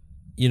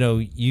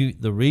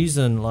the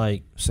reason,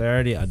 like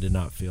Saturday, I did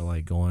not feel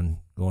like going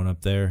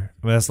up there.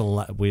 That's a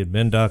lot. We had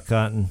been duck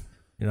hunting.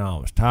 I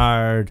was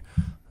tired.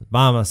 I was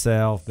by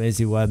myself.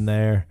 Busy wasn't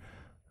there.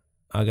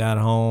 I got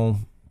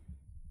home,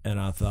 and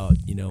I thought,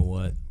 you know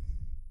what?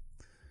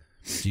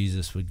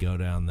 Jesus would go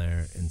down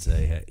there and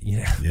say, hey,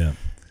 Yeah.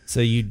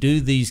 So you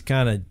do these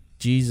kind of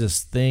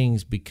Jesus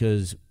things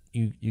because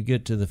you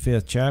get to the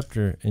 5th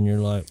chapter, and you're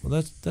like, well,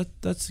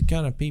 that's the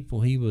kind of people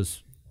he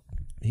was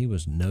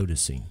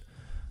noticing.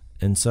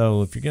 And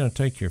so if you're going to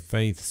take your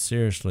faith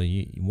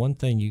seriously, one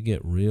thing you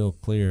get real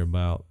clear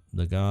about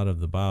the God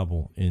of the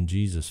Bible in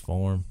Jesus'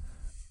 form,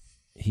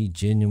 he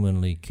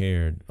genuinely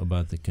cared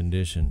about the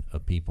condition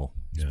of people,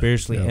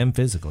 spiritually and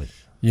physically.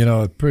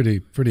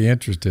 Pretty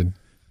interesting.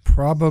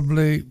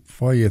 Probably,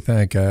 what do you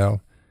think,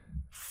 Al,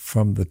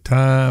 from the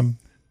time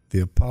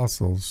the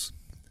apostles,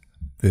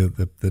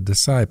 the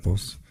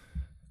disciples,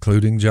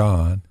 including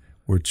John,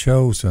 were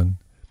chosen,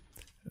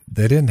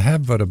 they didn't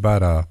have but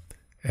about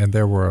and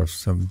there were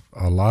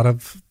a lot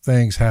of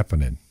things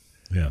happening.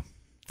 Yeah.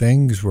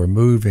 Things were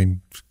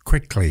moving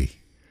quickly.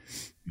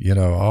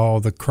 All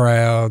the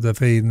crowd, the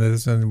feeding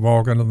this and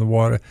walking on the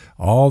water,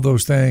 all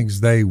those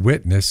things they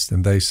witnessed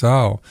and they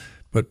saw.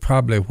 But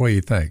probably, what do you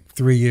think,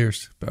 3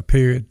 years, a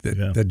period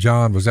that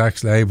John was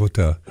actually able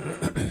to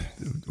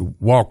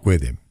walk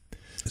with him.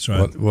 That's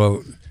right.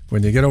 Well,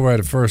 when you get over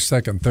to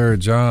 1st, 2nd, 3rd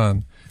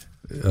John,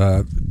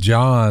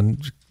 John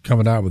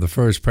coming out with the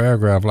first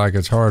paragraph, like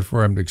it's hard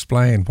for him to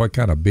explain what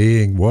kind of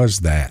being was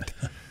that.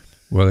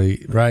 Well,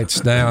 he writes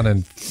down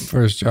in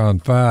 1 John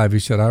 5, he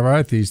said, I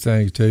write these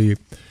things to you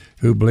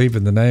who believe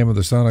in the name of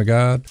the Son of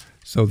God,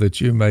 so that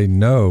you may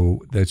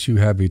know that you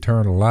have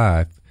eternal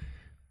life.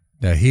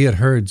 Now, he had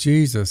heard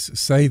Jesus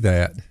say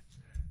that,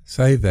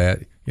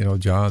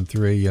 John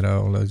 3,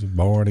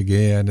 born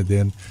again, and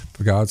then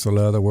for God so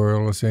loved the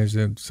world,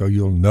 so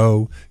you'll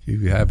know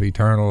you have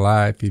eternal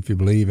life if you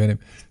believe in him.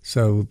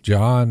 So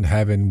John,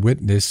 having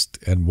witnessed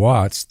and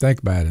watched, think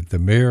about it, the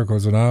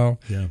miracles and all,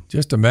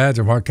 just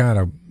imagine what kind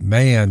of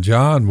man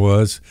John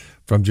was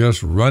from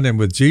just running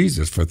with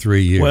Jesus for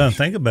 3 years. Well,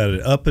 think about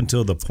it. Up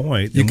until the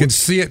point you can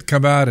see it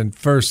come out in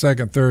 1st,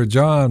 2nd, 3rd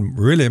John,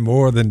 really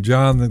more than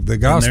John the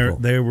Gospel.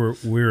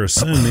 We're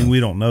assuming, we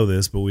don't know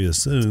this, but we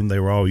assume they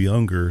were all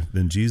younger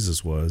than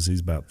Jesus was.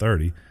 He's about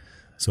 30.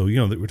 So,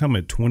 we're talking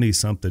about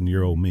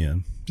 20-something-year-old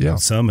men. Yeah.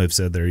 Some have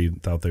said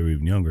thought they were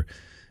even younger.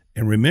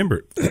 And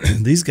remember,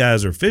 these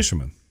guys are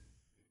fishermen.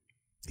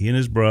 He and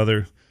his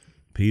brother,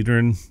 Peter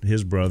and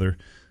his brother.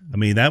 I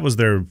mean, that was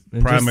their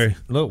primary.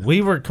 Look,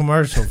 we were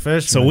commercial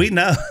fishermen. So we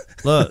know.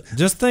 Look,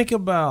 just think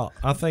about,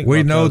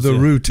 we know the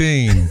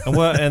routine.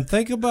 Well, and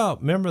think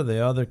about, remember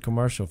the other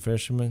commercial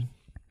fishermen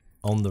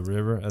on the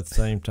river at the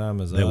same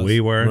time as us? That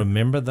we were?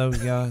 Remember those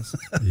guys?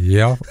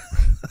 Yeah.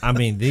 I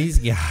mean, these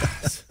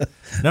guys,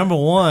 number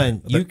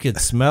one, you could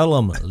smell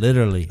them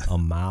literally a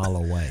mile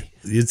away.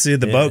 You'd see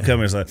the boat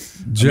coming. It's like,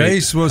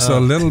 Jace was a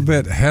little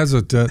bit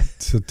hesitant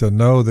to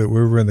know that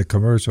we were in the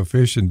commercial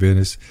fishing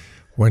business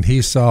when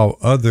he saw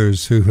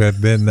others who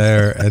had been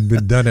there and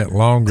been done it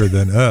longer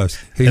than us.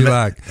 He's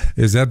like,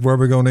 is that where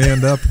we're going to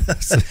end up?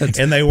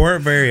 And they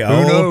weren't very old.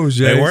 Who knows,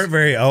 Jace? They weren't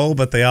very old,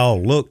 but they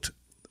all looked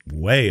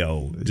way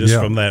old just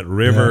from that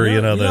river.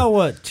 You know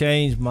what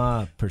changed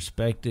my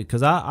perspective?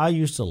 Because I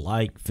used to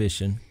like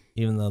fishing,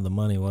 even though the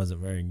money wasn't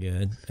very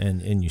good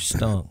and you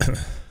stunk.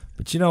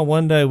 But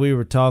one day we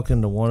were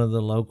talking to one of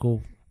the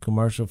local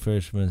commercial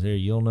fishermen here.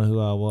 You'll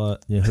know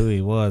who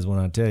he was when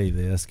I tell you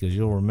this, because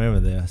you'll remember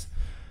this.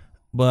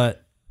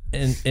 But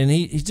and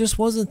he just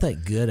wasn't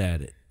that good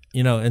at it,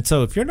 And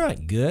so if you're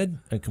not good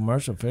at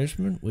commercial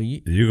fisherman, well,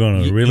 you're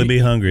going to really be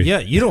hungry. Yeah,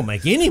 you don't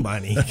make any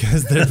money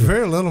because there's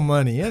very little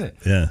money in it.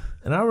 Yeah.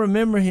 And I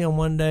remember him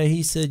one day.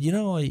 He said,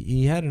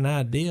 he had an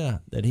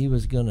idea that he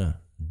was going to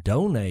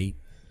donate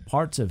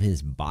parts of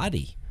his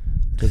body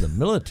to the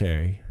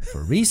military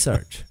for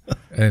research.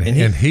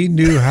 And he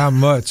knew how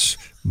much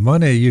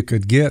money you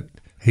could get.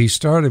 He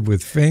started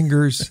with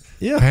fingers,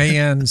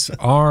 hands,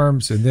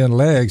 arms, and then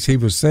legs. He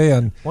was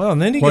saying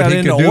and then he what got he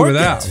into could do organs.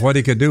 without, what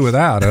he could do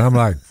without. And I'm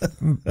like,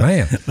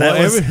 man.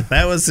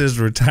 That was his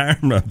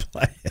retirement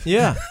plan.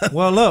 Yeah.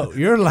 Well, look,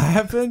 you're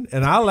laughing,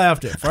 and I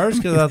laughed at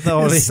first because I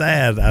thought it's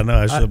sad. I know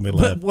I shouldn't be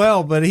laughing.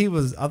 But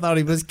I thought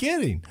he was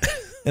kidding.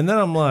 And then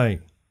I'm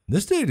like,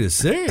 this dude is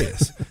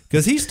serious,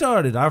 because he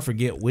started, I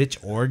forget which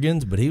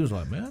organs, but he was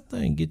like, man, that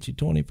thing get you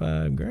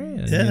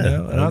 $25,000.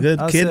 Yeah, a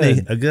good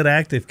kidney, a good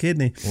active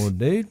kidney. Well,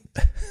 dude,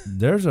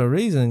 there's a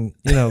reason,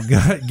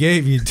 God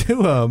gave you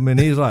 2 of them,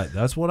 and he's like,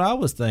 that's what I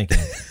was thinking.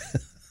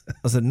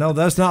 I said, no,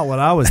 that's not what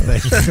I was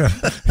thinking.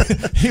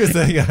 He was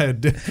thinking I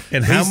had to.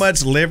 And how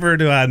much liver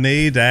do I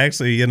need to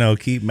actually,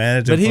 keep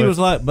managing? But he was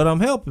like, but I'm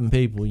helping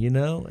people,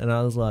 and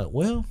I was like,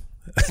 well.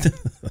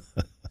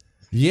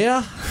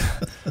 Yeah.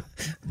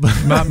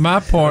 my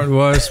point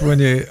was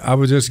I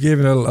was just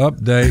giving a little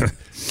update.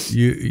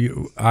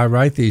 I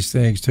write these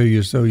things to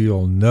you so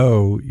you'll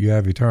know you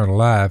have eternal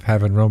life.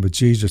 Having run with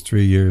Jesus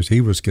 3 years,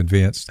 he was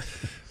convinced.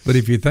 But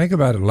if you think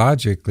about it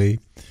logically,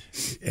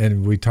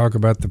 and we talk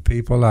about the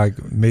people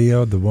like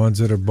Mia, the ones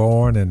that are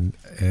born, and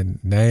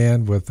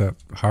Nan with the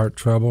heart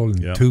trouble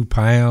and 2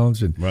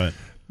 pounds, and right.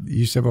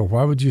 You said, well,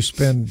 why would you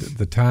spend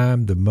the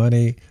time, the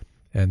money,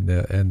 and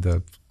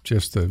the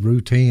just the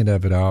routine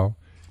of it all?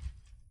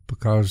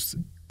 Because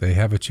they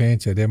have a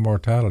chance at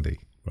immortality,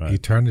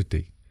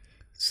 eternity.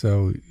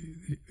 So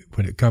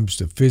when it comes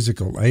to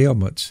physical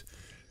ailments,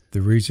 the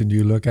reason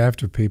you look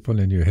after people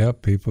and you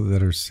help people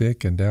that are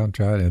sick and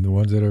downtrodden, and the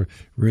ones that are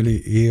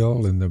really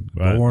ill and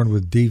born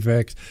with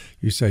defects,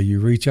 you say you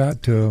reach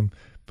out to them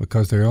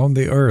because they're on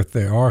the earth.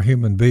 They are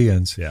human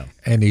beings,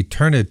 and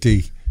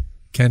eternity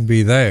can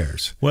be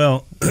theirs.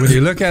 Well, when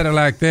you look at it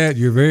like that,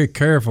 you're very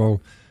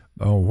careful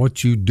on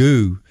what you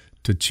do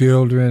to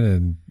children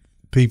and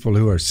people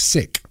who are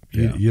sick.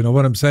 You know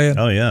what I'm saying?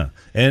 Oh yeah,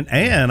 and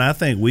I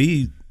think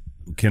we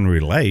can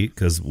relate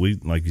because we,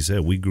 like you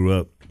said, we grew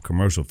up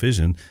commercial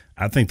fishing.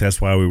 I think that's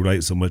why we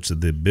relate so much to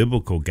the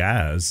biblical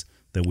guys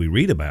that we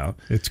read about.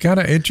 It's kind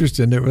of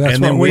interesting. That's and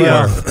what then we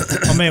are.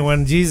 I mean,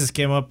 when Jesus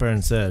came up there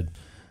and said,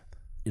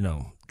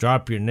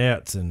 drop your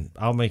nets and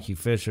I'll make you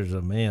fishers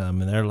of men. I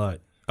mean, they're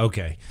like,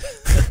 okay,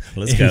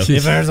 let's go.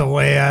 If there's a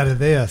way out of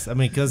this. I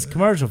mean, because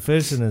commercial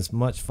fishing, as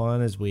much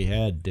fun as we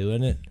had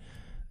doing it,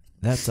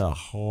 that's a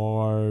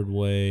hard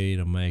way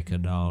to make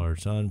 $1.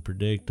 It's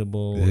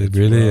unpredictable. It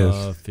really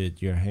rough.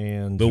 Your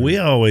hands. But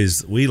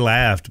we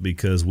laughed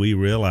because we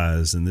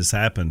realized, and this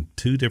happened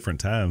 2 different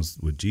times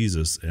with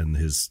Jesus and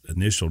his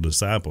initial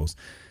disciples,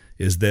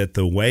 is that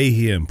the way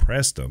he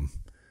impressed them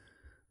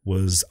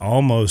was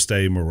almost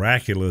a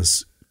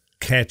miraculous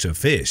catch a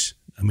fish.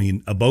 I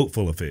mean, a boat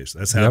full of fish.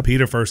 That's how Yep.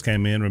 Peter first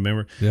came in,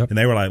 remember? Yep. And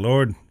they were like,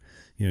 Lord,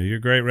 you're a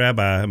great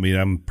rabbi. I mean,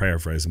 I'm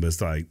paraphrasing, but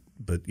it's like,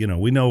 but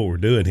we know what we're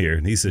doing here.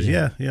 And he says,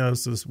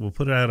 we'll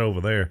put it out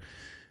over there.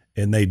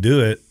 And they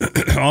do it.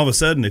 All of a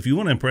sudden, if you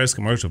want to impress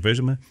commercial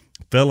fishermen,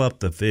 fill up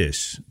the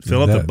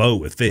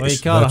boat with fish. Well, he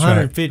caught That's right.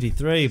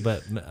 153,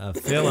 but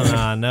Phil and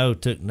I know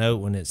took note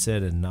when it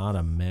said and not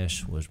a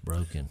mesh was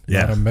broken.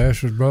 Yeah. Not a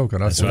mesh was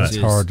broken. I said right. it's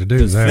hard to do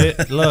 'Cause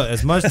that. Look,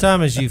 as much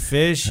time as you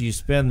fish, you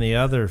spend the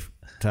other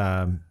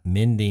time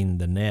mending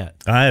the net.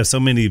 I have so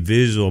many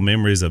visual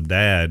memories of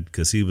Dad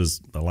because he was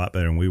a lot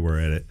better than we were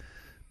at it.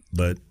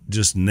 But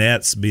just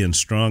nets being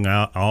strung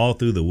out all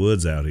through the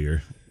woods out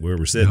here where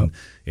we're sitting. Yep.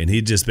 And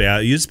he'd just be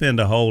out. You'd spend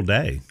a whole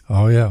day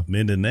Oh yeah,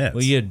 mending nets.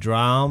 Well, you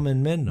dry them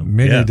and mend them.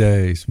 many Yeah.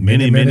 days,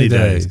 Many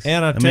days.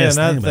 And I'll I mean, tell you that's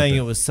the another thing about thing, that.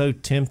 it was so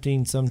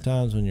tempting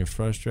sometimes when you're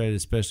frustrated,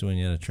 especially when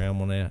you're at a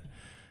trammel net,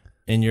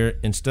 and you're,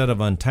 instead of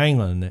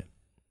untangling it,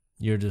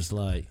 you're just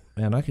like,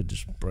 man, I could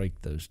just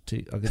break those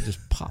two. I could just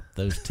pop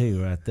those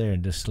two right there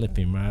and just slip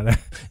him right out.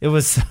 It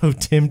was so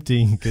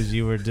tempting because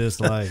you were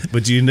just like,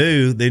 But you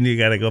knew then you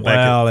got to go back.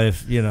 well,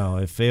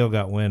 if Phil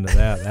got wind of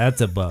that,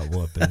 that's a butt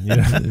whooping. You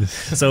know?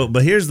 So,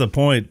 but here's the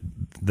point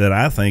that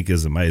I think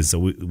is amazing.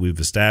 So we've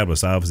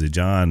established, obviously,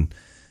 John,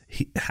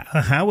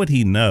 how would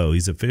he know?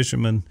 He's a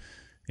fisherman,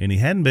 and he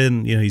hadn't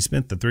been, he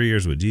spent the 3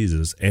 years with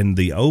Jesus. And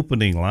the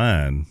opening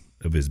line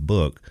of his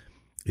book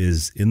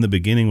is, in the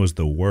beginning was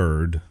the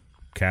Word,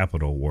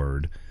 capital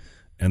Word,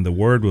 and the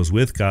Word was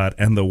with God,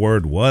 and the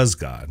Word was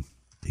God.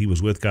 He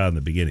was with God in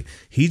the beginning.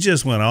 He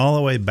just went all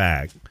the way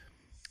back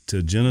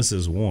to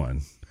Genesis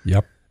 1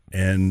 Yep.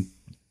 and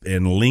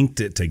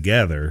linked it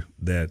together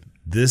that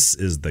this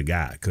is the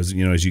guy. Because,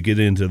 as you get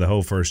into the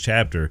whole first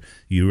chapter,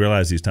 you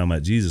realize he's talking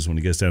about Jesus when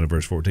he gets down to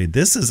verse 14.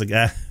 This is a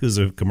guy who's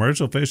a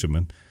commercial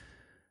fisherman.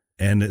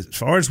 And as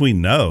far as we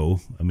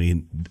know, I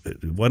mean,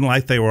 it wasn't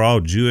like they were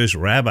all Jewish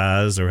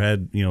rabbis or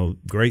had,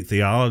 great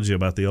theology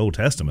about the Old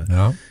Testament.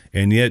 No.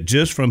 And yet,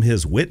 just from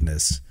his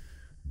witness,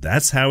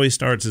 that's how he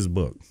starts his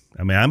book.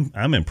 I mean,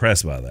 I'm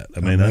impressed by that.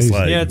 I mean, that's Amazing.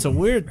 like, Yeah, it's a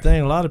weird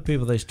thing. A lot of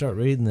people, they start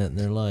reading that and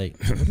they're like,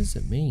 what does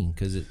it mean?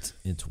 Because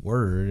it's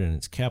word and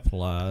it's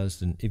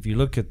capitalized. And if you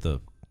look at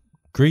the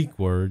Greek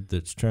word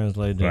that's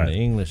translated Right. into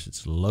English,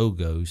 it's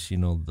logos,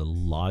 the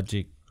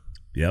logic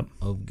yep.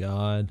 of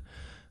God.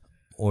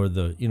 Or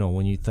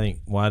when you think,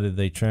 why did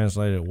they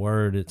translate it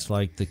word? It's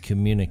like the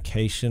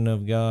communication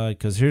of God.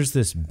 Because here's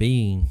this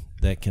being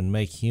that can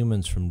make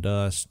humans from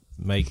dust,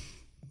 make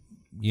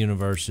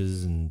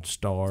universes and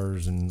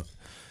stars and,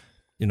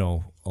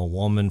 a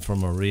woman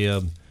from a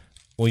rib.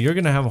 Well, you're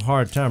going to have a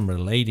hard time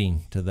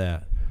relating to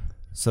that.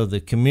 So the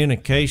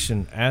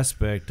communication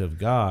aspect of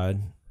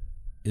God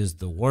is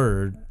the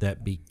Word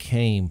that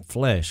became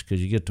flesh,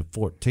 because you get to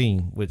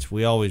 14, which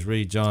we always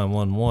read John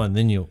 1:1.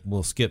 Then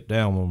we'll skip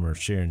down when we're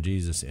sharing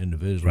Jesus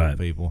individually Right. with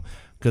people,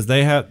 because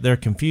they're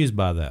confused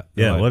by that.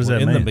 They're Yeah, what does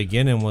that in mean? the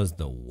beginning was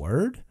the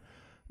Word.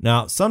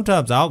 Now,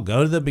 sometimes I'll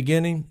go to the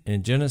beginning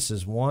in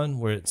Genesis 1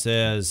 where it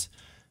says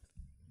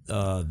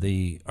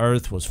the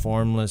earth was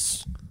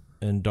formless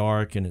and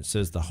dark, and it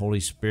says the Holy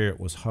Spirit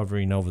was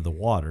hovering over the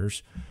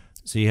waters.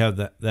 So you have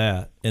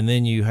that. And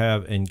then you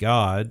have in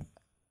God,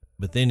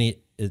 but then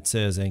it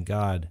says, and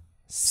God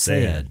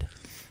said.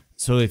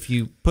 So if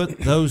you put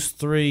those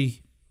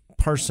three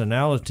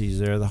personalities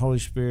there, the Holy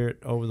Spirit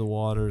over the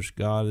waters,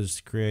 God is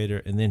the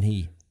creator, and then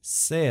he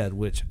said,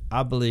 which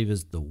I believe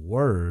is the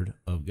word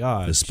of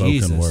God. The spoken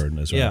Jesus, word,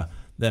 that's right. Yeah,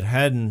 that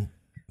hadn't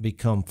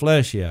become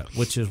flesh yet,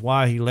 which is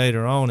why he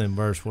later on in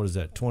verse,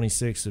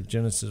 26 of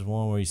Genesis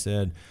 1, where he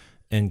said,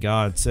 and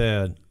God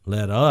said,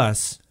 let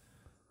us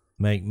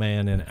make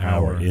man in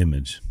Our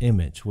image.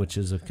 which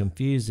is a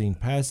confusing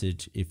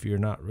passage if you're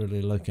not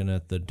really looking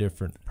at the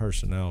different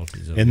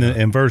personalities of And God.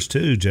 then in verse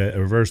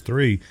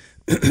 3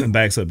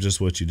 backs up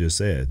just what you just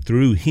said.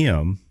 Through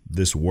him,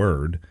 this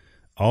word,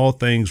 all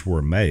things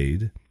were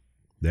made.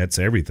 That's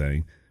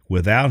everything.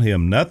 Without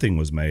him, nothing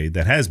was made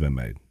that has been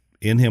made.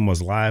 In him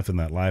was life, and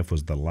that life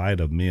was the light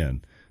of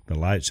men. The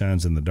light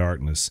shines in the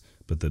darkness,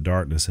 but the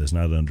darkness has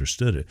not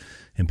understood it.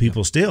 And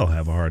people still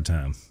have a hard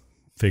time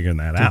figuring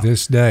that out. To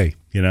this day.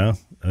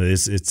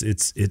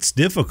 It's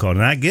difficult,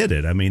 and I get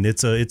it. I mean,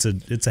 it's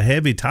a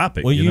heavy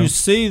topic. Well, you know?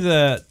 see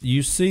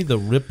the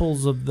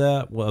ripples of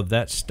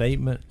that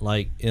statement,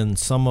 like in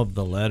some of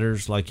the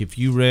letters. Like if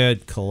you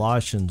read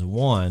Colossians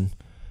 1,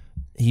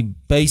 he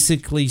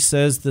basically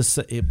says this.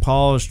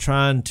 Paul is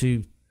trying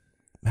to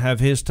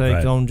have his take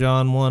Right. on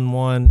John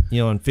 1:1.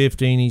 In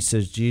 15, he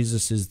says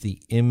Jesus is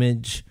the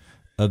image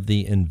of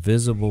the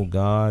invisible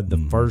God, the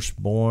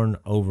firstborn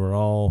over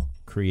all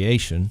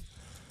creation.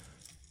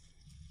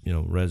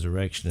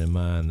 Resurrection in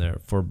mind there.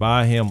 For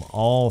by him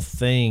all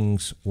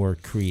things were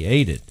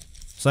created.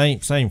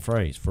 Same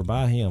phrase. For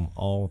by him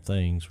all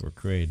things were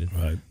created.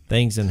 Right.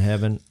 Things in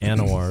heaven and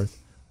on earth.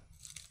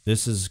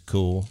 This is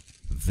cool.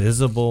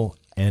 Visible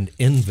and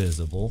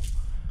invisible.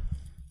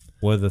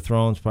 Whether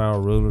thrones, power,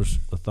 rulers,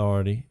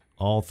 authority,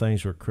 all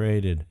things were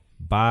created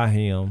by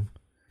him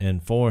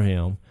and for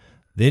him.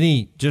 Then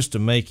he, just to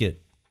make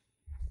it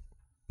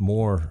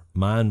more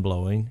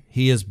mind-blowing.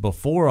 He is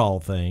before all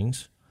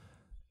things,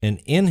 and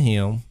in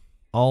him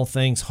all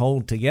things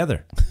hold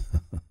together.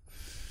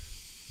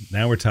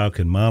 Now we're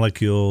talking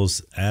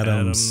molecules,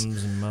 atoms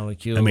and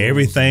molecules. I mean,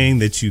 everything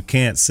that you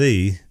can't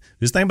see.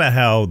 Just think about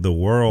how the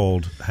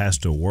world has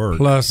to work.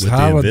 Plus, with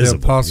how the would the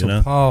invisible, Apostle you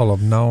know? Paul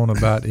have known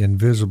about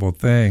invisible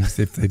things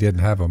if they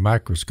didn't have a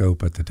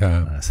microscope at the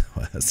time?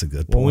 That's a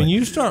good point. Well, when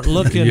you start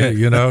looking Yeah, at,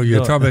 you're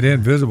talking about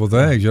invisible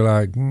things. You're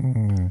like,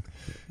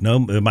 no,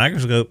 the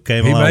microscope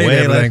came he along made way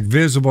everything later.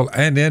 visible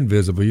and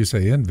invisible. You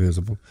say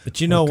invisible.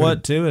 but you know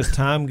what, too? As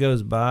time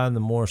goes by and the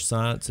more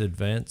science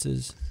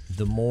advances,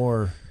 the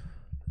more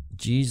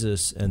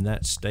Jesus and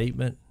that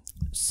statement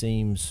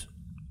seems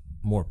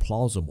more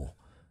plausible.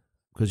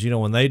 Because,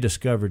 when they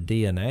discovered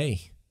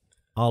DNA,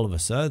 all of a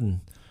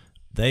sudden,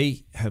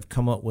 they have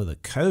come up with a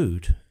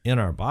code in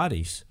our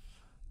bodies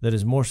that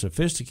is more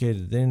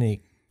sophisticated than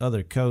any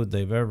other code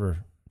they've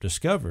ever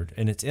discovered,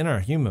 and it's in our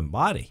human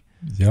body.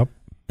 Yep.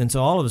 And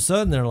so all of a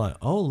sudden, they're like,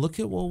 oh, look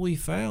at what we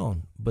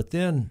found. But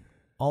then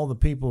all the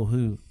people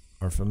who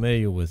are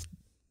familiar with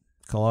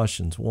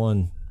Colossians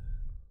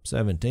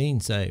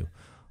 1:17 say,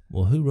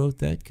 well, who wrote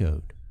that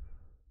code?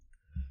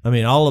 I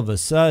mean, all of a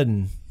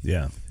sudden,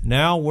 Yeah.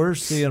 now we're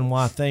seeing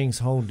why things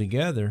hold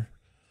together.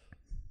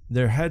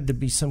 There had to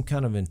be some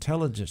kind of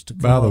intelligence to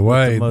come By the up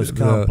way, with the most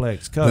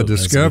complex the code.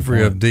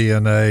 discovery of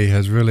DNA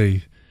has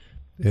really,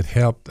 it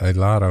helped a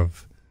lot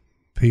of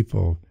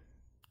people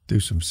do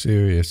some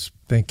serious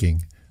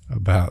thinking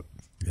about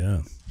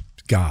Yeah.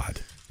 God.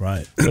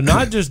 Right. But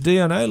not just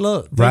DNA.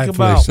 Look, think Rightfully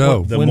about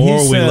so. The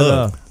more we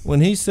look.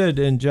 when he said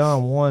in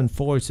John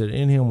 1:4, he said,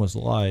 in him was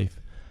life,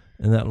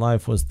 and that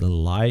life was the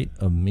light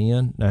of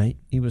men. Now,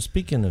 he was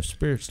speaking of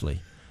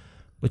spiritually.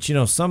 But,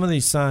 some of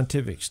these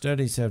scientific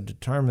studies have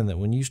determined that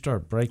when you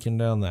start breaking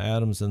down the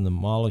atoms and the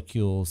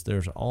molecules,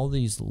 there's all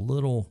these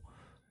little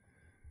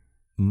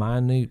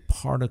minute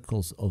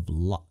particles of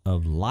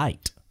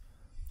light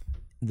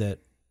that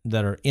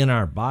are in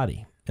our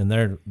body. And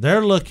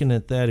they're looking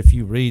at that. If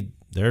you read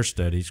their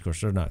studies, of course,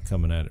 they're not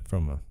coming at it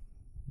from a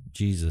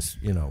Jesus,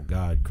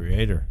 God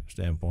creator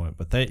standpoint,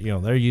 but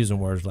they're using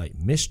words like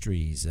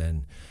mysteries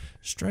and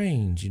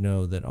strange,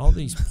 that all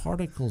these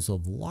particles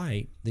of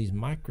light, these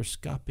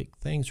microscopic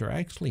things, are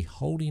actually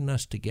holding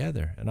us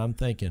together. And I'm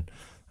thinking,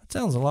 that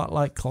sounds a lot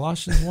like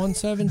Colossians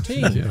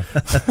 1:17.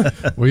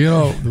 Yeah.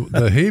 Well,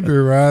 the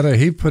Hebrew writer,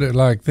 he put it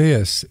like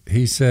this.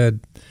 He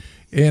said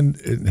in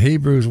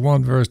Hebrews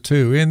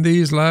 1:2, in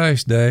these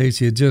last days,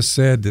 he had just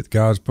said that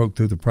God spoke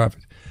through the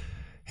prophet.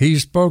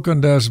 He's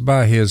spoken to us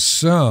by his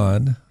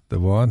Son, the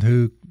one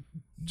who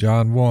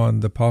John 1,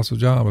 the Apostle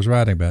John was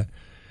writing about,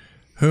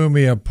 whom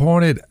he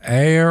appointed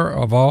heir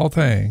of all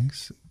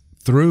things,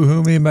 through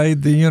whom he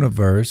made the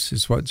universe,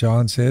 is what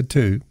John said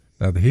too.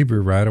 Now, the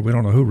Hebrew writer, we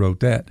don't know who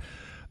wrote that.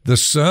 The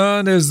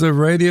Son is the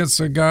radiance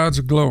of God's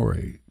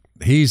glory.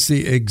 He's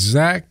the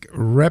exact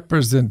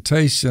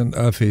representation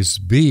of his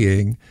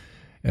being.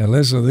 And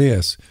listen to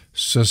this,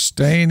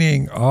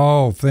 sustaining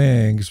all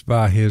things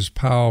by his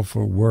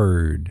powerful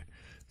word.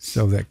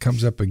 So that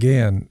comes up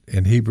again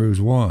in Hebrews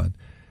 1.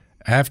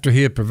 After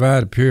he had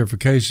provided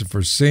purification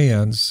for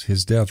sins,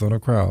 his death on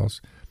a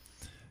cross,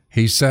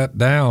 he sat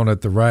down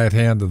at the right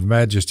hand of the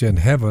Majesty in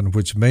heaven,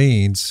 which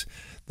means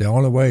the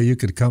only way you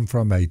could come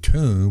from a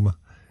tomb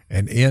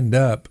and end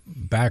up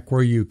back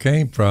where you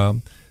came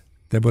from,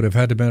 there would have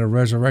had to have been a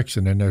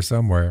resurrection in there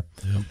somewhere.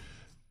 Yep.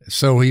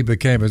 So he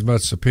became as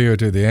much superior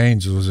to the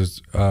angels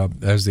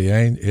as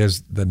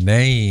the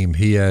name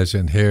he has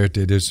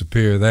inherited is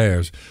superior to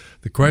theirs.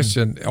 The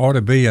question ought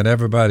to be in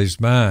everybody's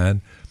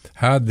mind,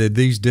 how did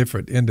these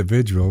different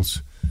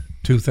individuals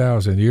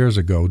 2,000 years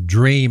ago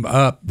dream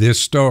up this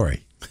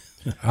story?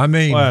 I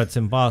mean, well, it's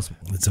impossible.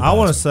 I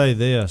want to say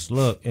this,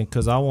 look, and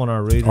because I want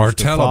our readers or to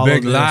tell follow a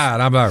big this. lie.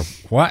 And I'm like,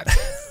 what?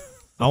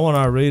 I want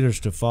our readers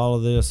to follow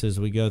this as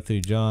we go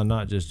through John,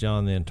 not just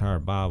John, the entire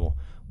Bible,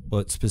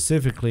 but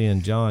specifically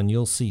in John,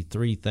 you'll see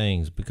three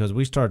things, because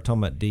we started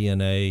talking about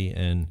DNA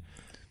and,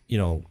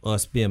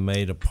 us being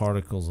made of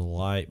particles of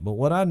light. But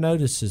what I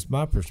noticed is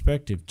my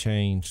perspective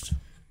changed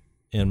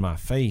and my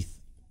faith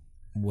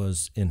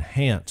was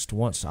enhanced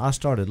once I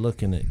started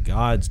looking at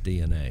God's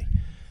DNA.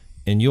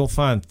 And you'll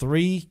find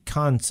three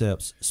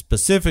concepts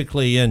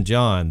specifically in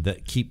John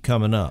that keep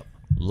coming up.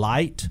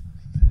 Light,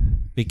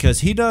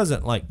 because he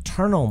doesn't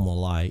turn on the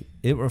light.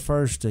 It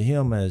refers to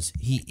him as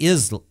he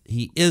is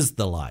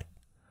the light.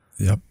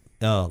 Yep.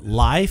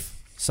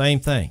 Life, same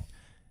thing.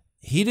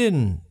 He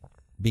didn't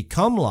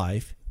become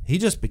life. He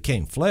just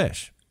became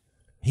flesh.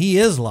 He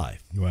is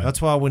life. Right.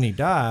 That's why when he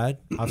died,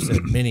 I've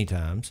said many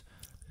times,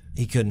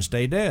 he couldn't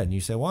stay dead. And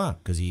you say, why?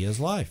 Because he is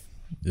life.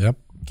 Yep.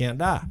 Can't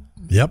die.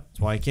 Yep. That's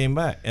why he came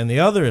back. And the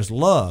other is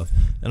love.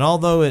 And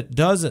although it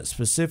doesn't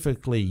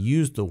specifically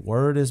use the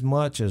word as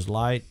much as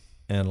light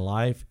and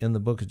life in the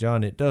book of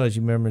John, it does.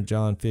 You remember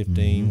John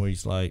 15 where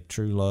he's like,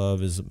 true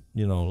love is,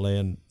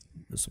 laying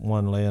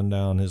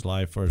down his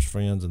life for his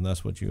friends, and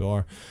that's what you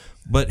are.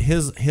 But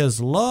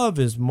his love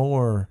is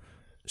more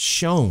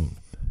shown.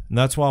 And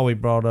that's why we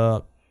brought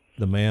up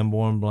the man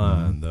born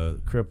blind,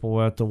 the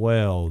cripple at the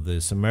well,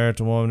 the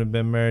Samaritan woman had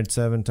been married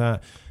 7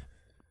 times.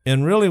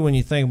 And really, when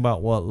you think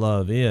about what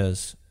love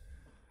is,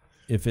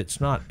 if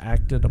it's not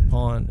acted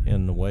upon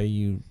in the way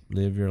you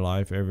live your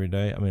life every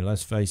day, I mean,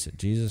 let's face it,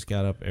 Jesus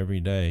got up every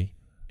day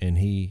and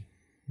he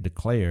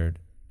declared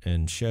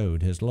and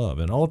showed his love.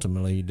 And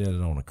ultimately, he did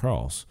it on the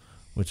cross,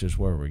 which is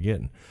where we're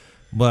getting.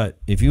 But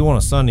if you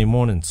want a Sunday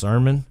morning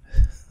sermon,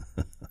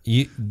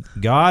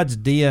 God's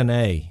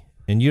DNA,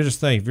 and you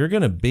just think, if you're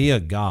going to be a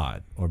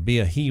God or be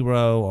a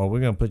hero, or we're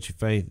going to put your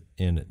faith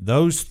in it,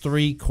 those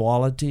 3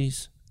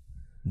 qualities,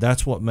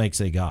 that's what makes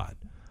a God.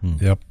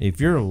 Yep. If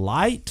you're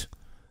light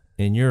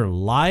in your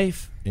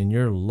life and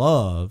your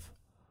love,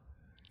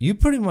 you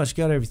pretty much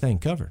got everything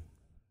covered.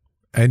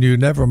 And you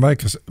never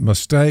make a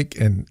mistake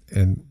in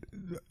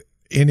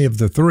any of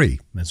the 3.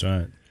 That's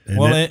right.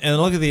 And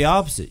look at the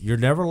opposite. You're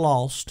never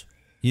lost.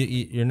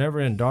 You're never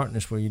in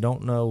darkness where you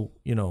don't know,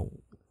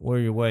 where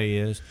your way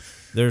is.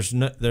 There's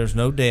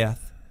no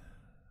death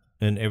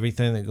and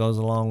everything that goes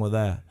along with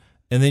that.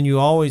 And then you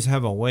always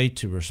have a way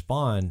to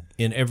respond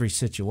in every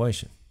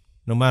situation,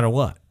 no matter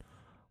what.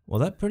 Well,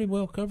 that pretty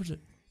well covers it.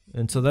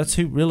 And so that's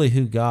who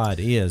God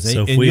is.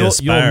 So if and we you'll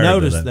aspire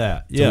notice to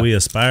that. Yeah. So we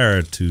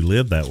aspire to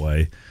live that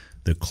way.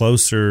 The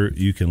closer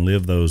you can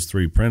live those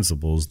 3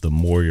 principles, the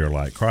more you're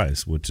like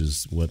Christ, which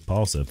is what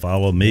Paul said.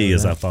 Follow me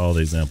as I follow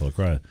the example of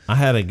Christ. I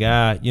had a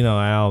guy,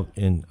 Al,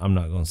 and I'm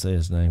not going to say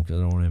his name because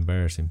I don't want to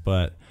embarrass him,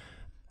 but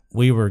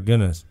we were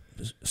going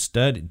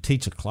to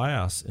teach a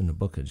class in the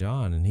book of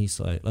John, and he's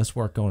like, let's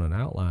work on an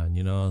outline.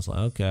 I was like,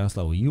 okay. I was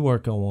like, well, you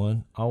work on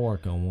one, I'll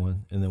work on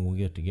one, and then we'll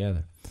get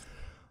together.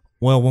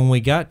 Well, when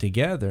we got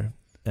together,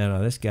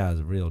 and this guy's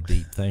a real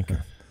deep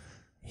thinker,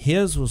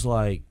 his was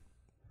like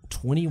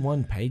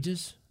 21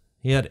 pages.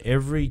 He had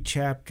every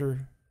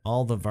chapter,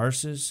 all the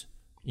verses.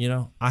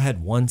 I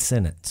had 1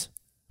 sentence,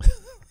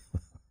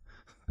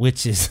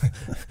 which is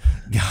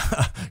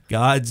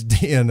God's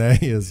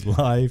DNA is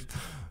life,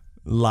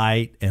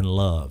 light, and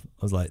love.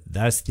 I was like,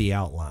 that's the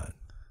outline.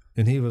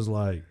 And he was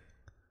like,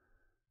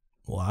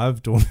 well,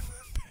 I've 21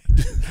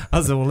 pages.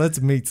 I said, well,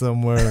 let's meet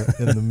somewhere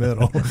in the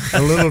middle,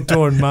 a little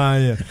toward my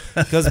end.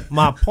 Because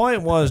my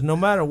point was, no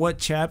matter what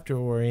chapter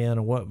we're in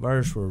or what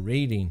verse we're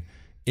reading,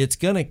 it's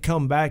going to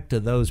come back to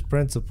those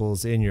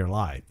principles in your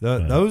life.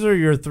 Those are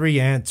your 3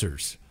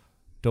 answers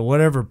to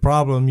whatever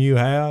problem you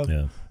have.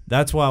 Yeah.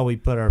 That's why we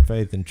put our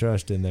faith and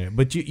trust in there.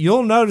 But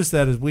you'll notice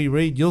that as we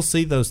read, you'll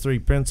see those 3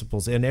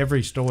 principles in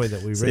every story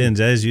that we read. And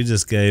Jays, you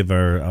just gave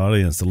our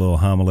audience a little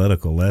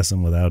homiletical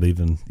lesson without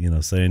even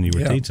saying you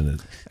were teaching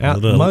it.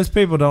 Most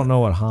people don't know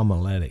what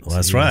homiletics is.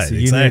 That's right. So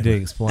exactly. You need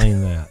to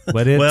explain that.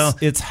 But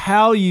it's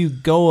how you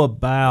go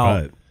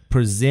about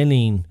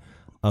presenting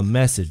a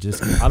message.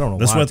 I don't know.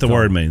 That's why what the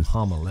word means.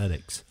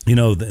 Homiletics.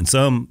 And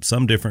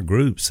some different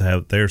groups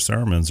have their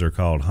sermons are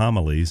called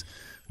homilies,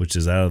 which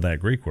is out of that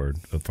Greek word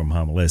from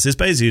homiles. It's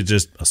basically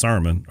just a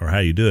sermon or how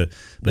you do it.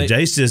 But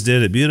Jace just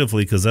did it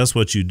beautifully because that's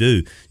what you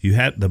do.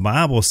 The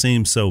Bible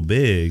seems so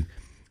big,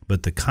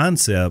 but the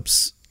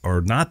concepts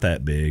are not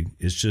that big.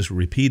 It's just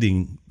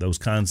repeating those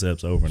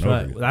concepts over and over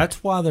again.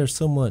 That's why there's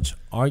so much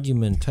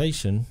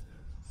argumentation,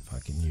 if I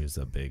can use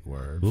a big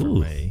word for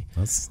me,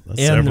 that's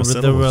in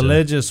the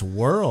religious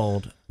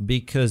world,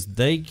 because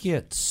they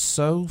get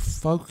so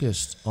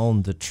focused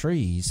on the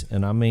trees,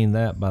 and I mean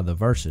that by the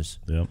verses.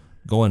 Yep.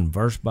 Going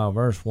verse by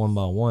verse, one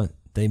by one,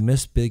 they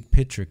miss big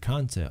picture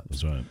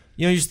concepts. That's right.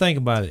 You just think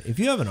about it. If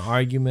you have an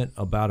argument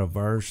about a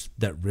verse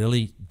that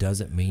really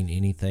doesn't mean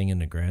anything in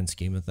the grand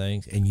scheme of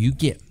things, and you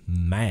get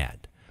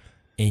mad,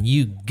 and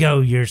you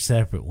go your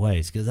separate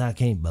ways, because I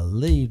can't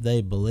believe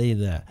they believe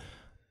that.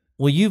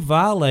 Well, you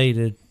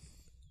violated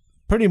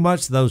pretty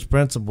much those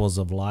principles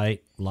of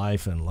light,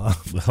 life, and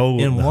love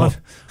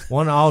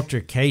one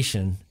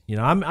altercation.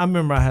 I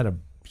remember I had a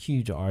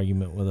huge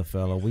argument with a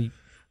fellow. We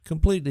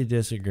completely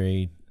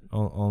disagreed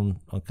on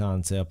a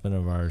concept in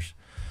a verse,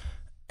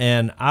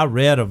 and I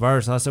read a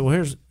verse. I said,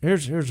 "Well,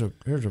 here's a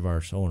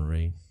verse I want to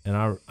read."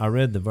 And I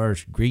read the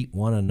verse, "Greet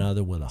one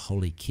another with a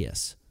holy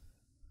kiss."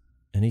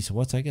 And he said,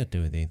 "What's that got to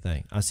do with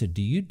anything?" I said,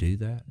 "Do you do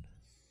that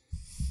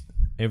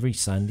every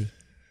Sunday?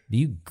 Do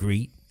you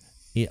greet?"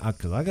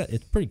 Because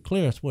it's pretty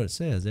clear that's what it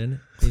says, isn't it?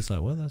 He's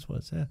like, "Well, that's what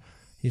it says."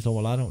 He said,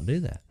 "Well, I don't do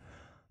that."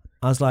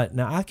 I was like,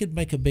 now I could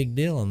make a big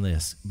deal on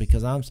this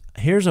because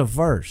here's a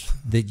verse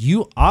that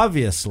you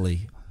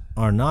obviously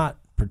are not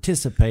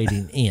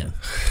participating in.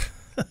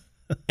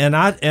 And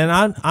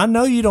I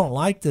know you don't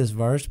like this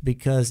verse,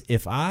 because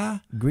if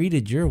I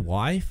greeted your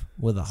wife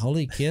with a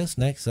holy kiss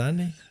next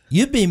Sunday,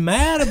 you'd be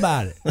mad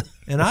about it.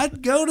 And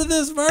I'd go to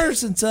this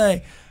verse and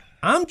say,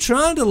 I'm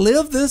trying to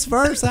live this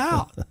verse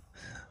out.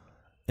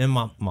 And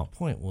my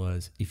point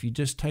was, if you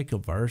just take a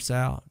verse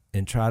out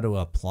and try to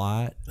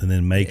apply it, and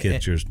then make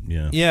it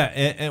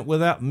and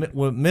without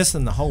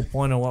missing the whole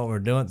point of what we're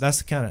doing,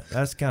 that's kind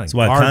of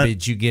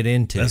garbage you get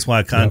into. That's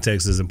why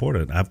context is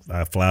important.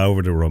 I fly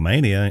over to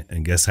Romania,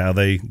 and guess how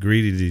they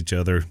greeted each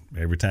other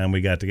every time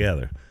we got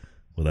together?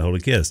 With a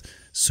holy kiss.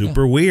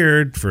 Super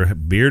weird for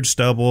beard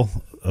stubble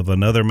of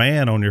another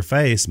man on your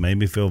face made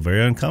me feel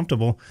very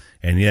uncomfortable,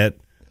 and yet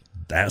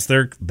that's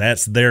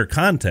their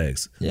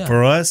context. Yeah.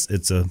 For us,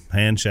 it's a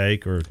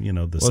handshake or the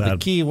Well, side. the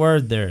key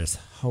word there is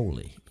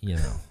holy.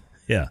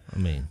 Yeah, I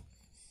mean,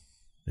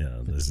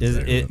 this is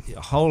exactly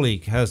holy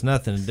has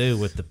nothing to do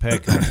with the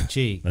peck on the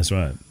cheek. that's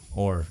right.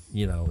 Or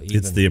even,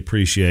 It's the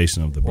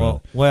appreciation of the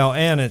brother. well,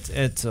 and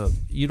it's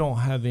you don't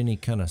have any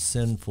kind of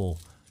sinful,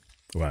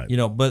 Right.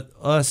 But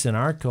us in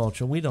our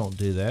culture, we don't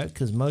do that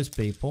because most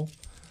people,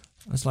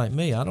 it's like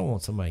me. I don't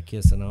want somebody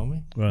kissing on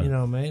me. Right. You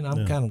know what I mean?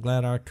 I'm kind of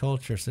glad our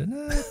culture said,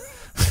 nah.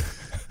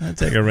 I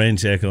take a rain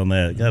check on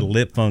that. Got a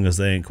lip fungus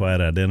they ain't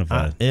quite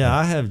identified.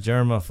 I have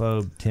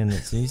germaphobe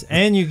tendencies,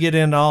 and you get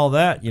into all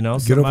that. Get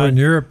over in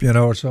Europe,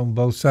 it's on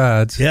both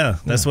sides. Yeah,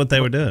 that's what they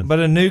were doing. But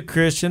a new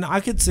Christian, I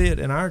could see it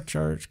in our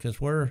church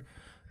because we're,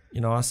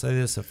 I say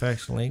this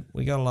affectionately,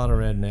 we got a lot of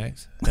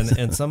rednecks.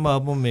 And some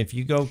of them, if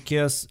you go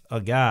kiss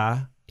a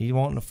guy, he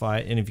wanting to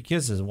fight. And if you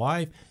kiss his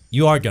wife,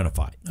 you are going to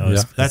fight. Oh,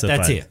 it's a That's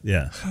fight. it.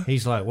 Yeah.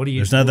 He's like, what do you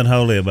There's nothing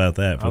holy about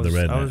that for the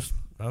I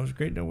redneck. was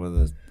greeting her with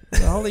a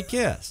holy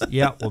kiss.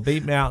 Yeah, well,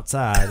 beat me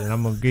outside, and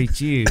I'm going to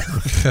greet you.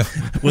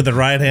 With the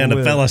right hand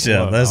of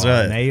fellowship. That's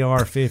right. An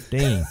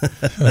AR-15.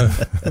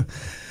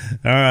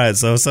 All right,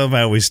 so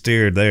somehow we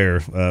steered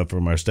there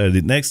from our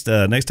study. Next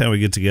time we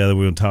get together,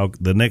 we're going to talk.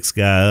 The next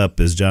guy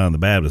up is John the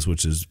Baptist,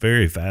 which is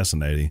very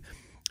fascinating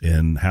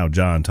in how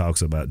John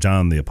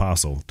the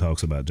Apostle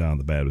talks about John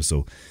the Baptist.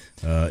 So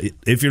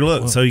if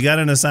you're so you got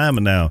an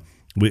assignment now.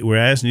 We're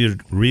asking you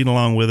to read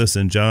along with us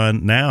in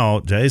John. Now,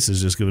 Jace is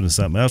just giving us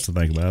something else to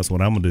think about. That's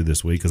what I'm going to do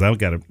this week because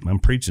I'm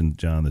preaching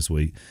John this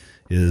week.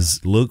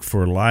 Is look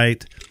for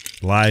light,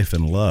 life,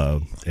 and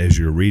love as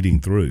you're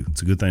reading through.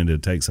 It's a good thing to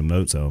take some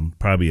notes on.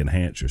 Probably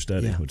enhance your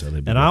study. Yeah. Which I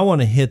think. And I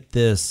want to hit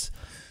this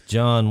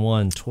John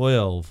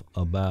 1:12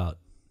 about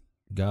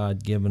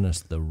God giving us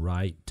the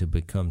right to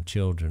become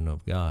children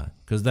of God,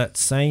 because that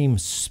same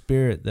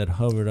Spirit that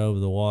hovered over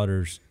the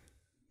waters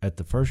at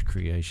the first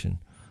creation,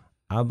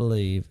 I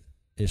believe,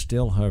 is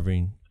still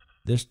hovering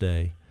this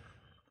day,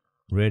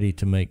 ready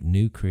to make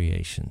new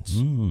creations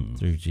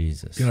through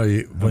Jesus.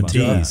 When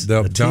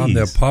John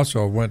the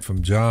Apostle went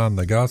from John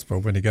the Gospel,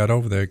 when he got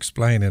over there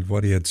explaining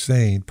what he had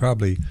seen,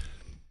 probably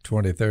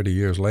 20, 30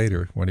 years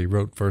later, when he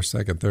wrote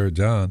 1st, 2nd, 3rd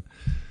John,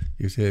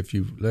 he said,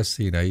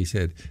 he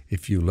said,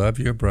 if you love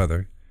your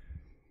brother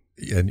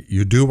and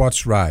you do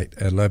what's right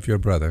and love your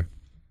brother,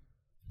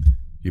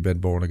 you've been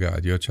born of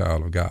God. You're a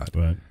child of God.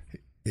 Right.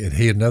 And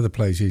another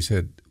place, he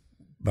said,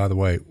 by the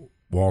way,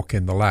 walk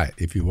in the light.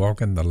 If you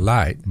walk in the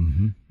light,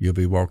 you'll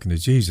be walking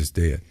as Jesus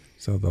did.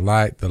 So the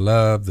light, the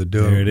love, the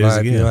doing there it is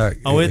again.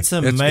 It's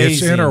amazing.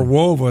 It's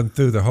interwoven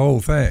through the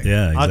whole thing.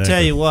 Yeah, exactly. I'll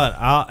tell you what,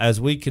 as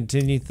we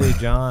continue through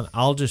John,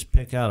 I'll just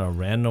pick out a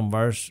random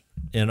verse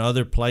in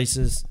other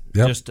places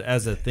just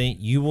as a thing.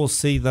 You will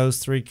see those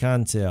three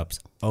concepts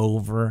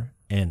over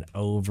and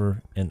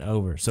over and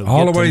over. So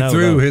all the way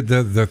through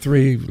the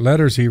three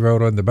letters he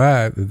wrote on the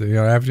back,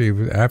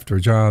 after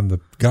John the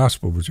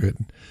Gospel was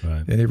written,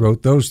 right. And he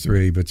wrote those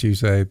three. But you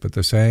say,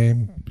 the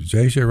same.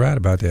 Jace, you're right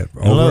about that.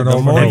 Over and the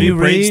over. more And you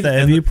over. read,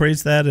 Have you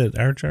preached that at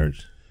our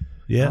church?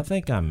 Yeah, I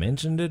think I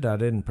mentioned it. I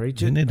didn't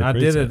preach You it. need to I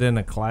preach did it. it in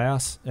a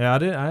class. Yeah,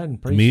 I hadn't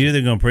preached You're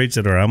either going to preach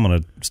it or I'm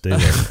going to stay there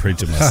and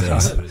preach it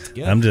myself.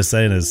 it. I'm just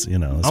saying, I'm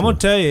going to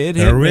tell you,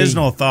 the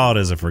original thought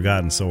is a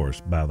forgotten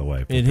source, by the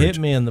way. It hit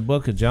me in the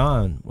book of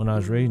John when I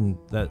was reading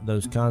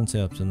those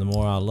concepts, and the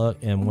more I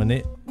looked, and when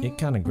it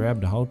kind of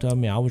grabbed a hold of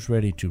me, I was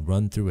ready to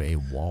run through a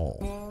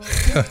wall.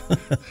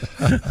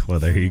 Well,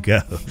 there you go.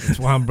 That's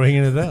why I'm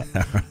bringing it up.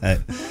 All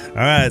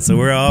right, so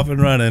we're off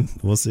and running.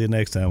 We'll see you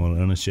next time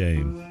on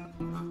Unashamed.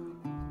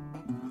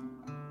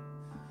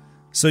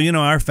 So,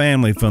 our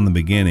family from the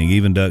beginning,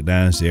 even Duck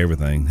Dynasty,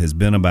 everything, has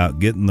been about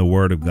getting the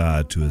Word of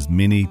God to as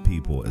many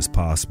people as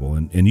possible.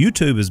 And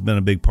YouTube has been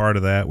a big part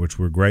of that, which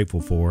we're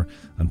grateful for.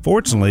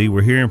 Unfortunately,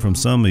 we're hearing from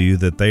some of you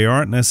that they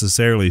aren't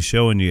necessarily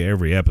showing you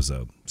every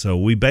episode. So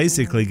we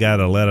basically got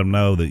to let them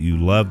know that you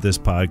love this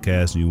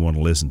podcast and you want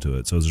to listen to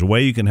it. So there's a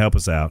way you can help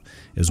us out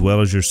as well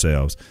as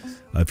yourselves.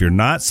 If you're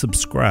not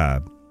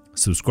subscribed,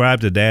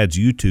 subscribe to Dad's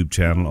YouTube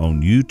channel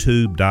on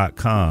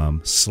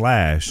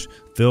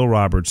youtube.com/Phil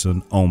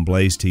Robertson on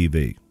Blaze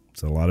TV.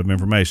 It's a lot of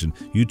information.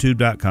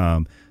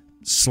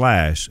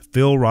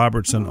 youtube.com/Phil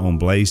Robertson on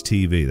Blaze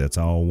TV. That's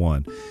all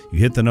one. You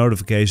hit the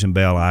notification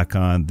bell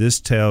icon. This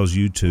tells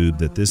YouTube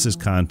that this is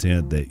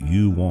content that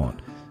you want.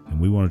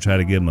 And we want to try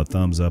to give them a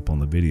thumbs up on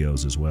the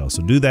videos as well.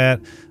 So do that.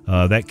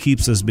 That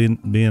keeps us being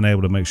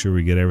able to make sure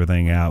we get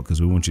everything out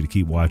because we want you to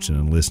keep watching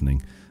and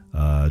listening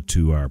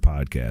to our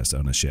podcast,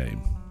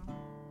 Unashamed.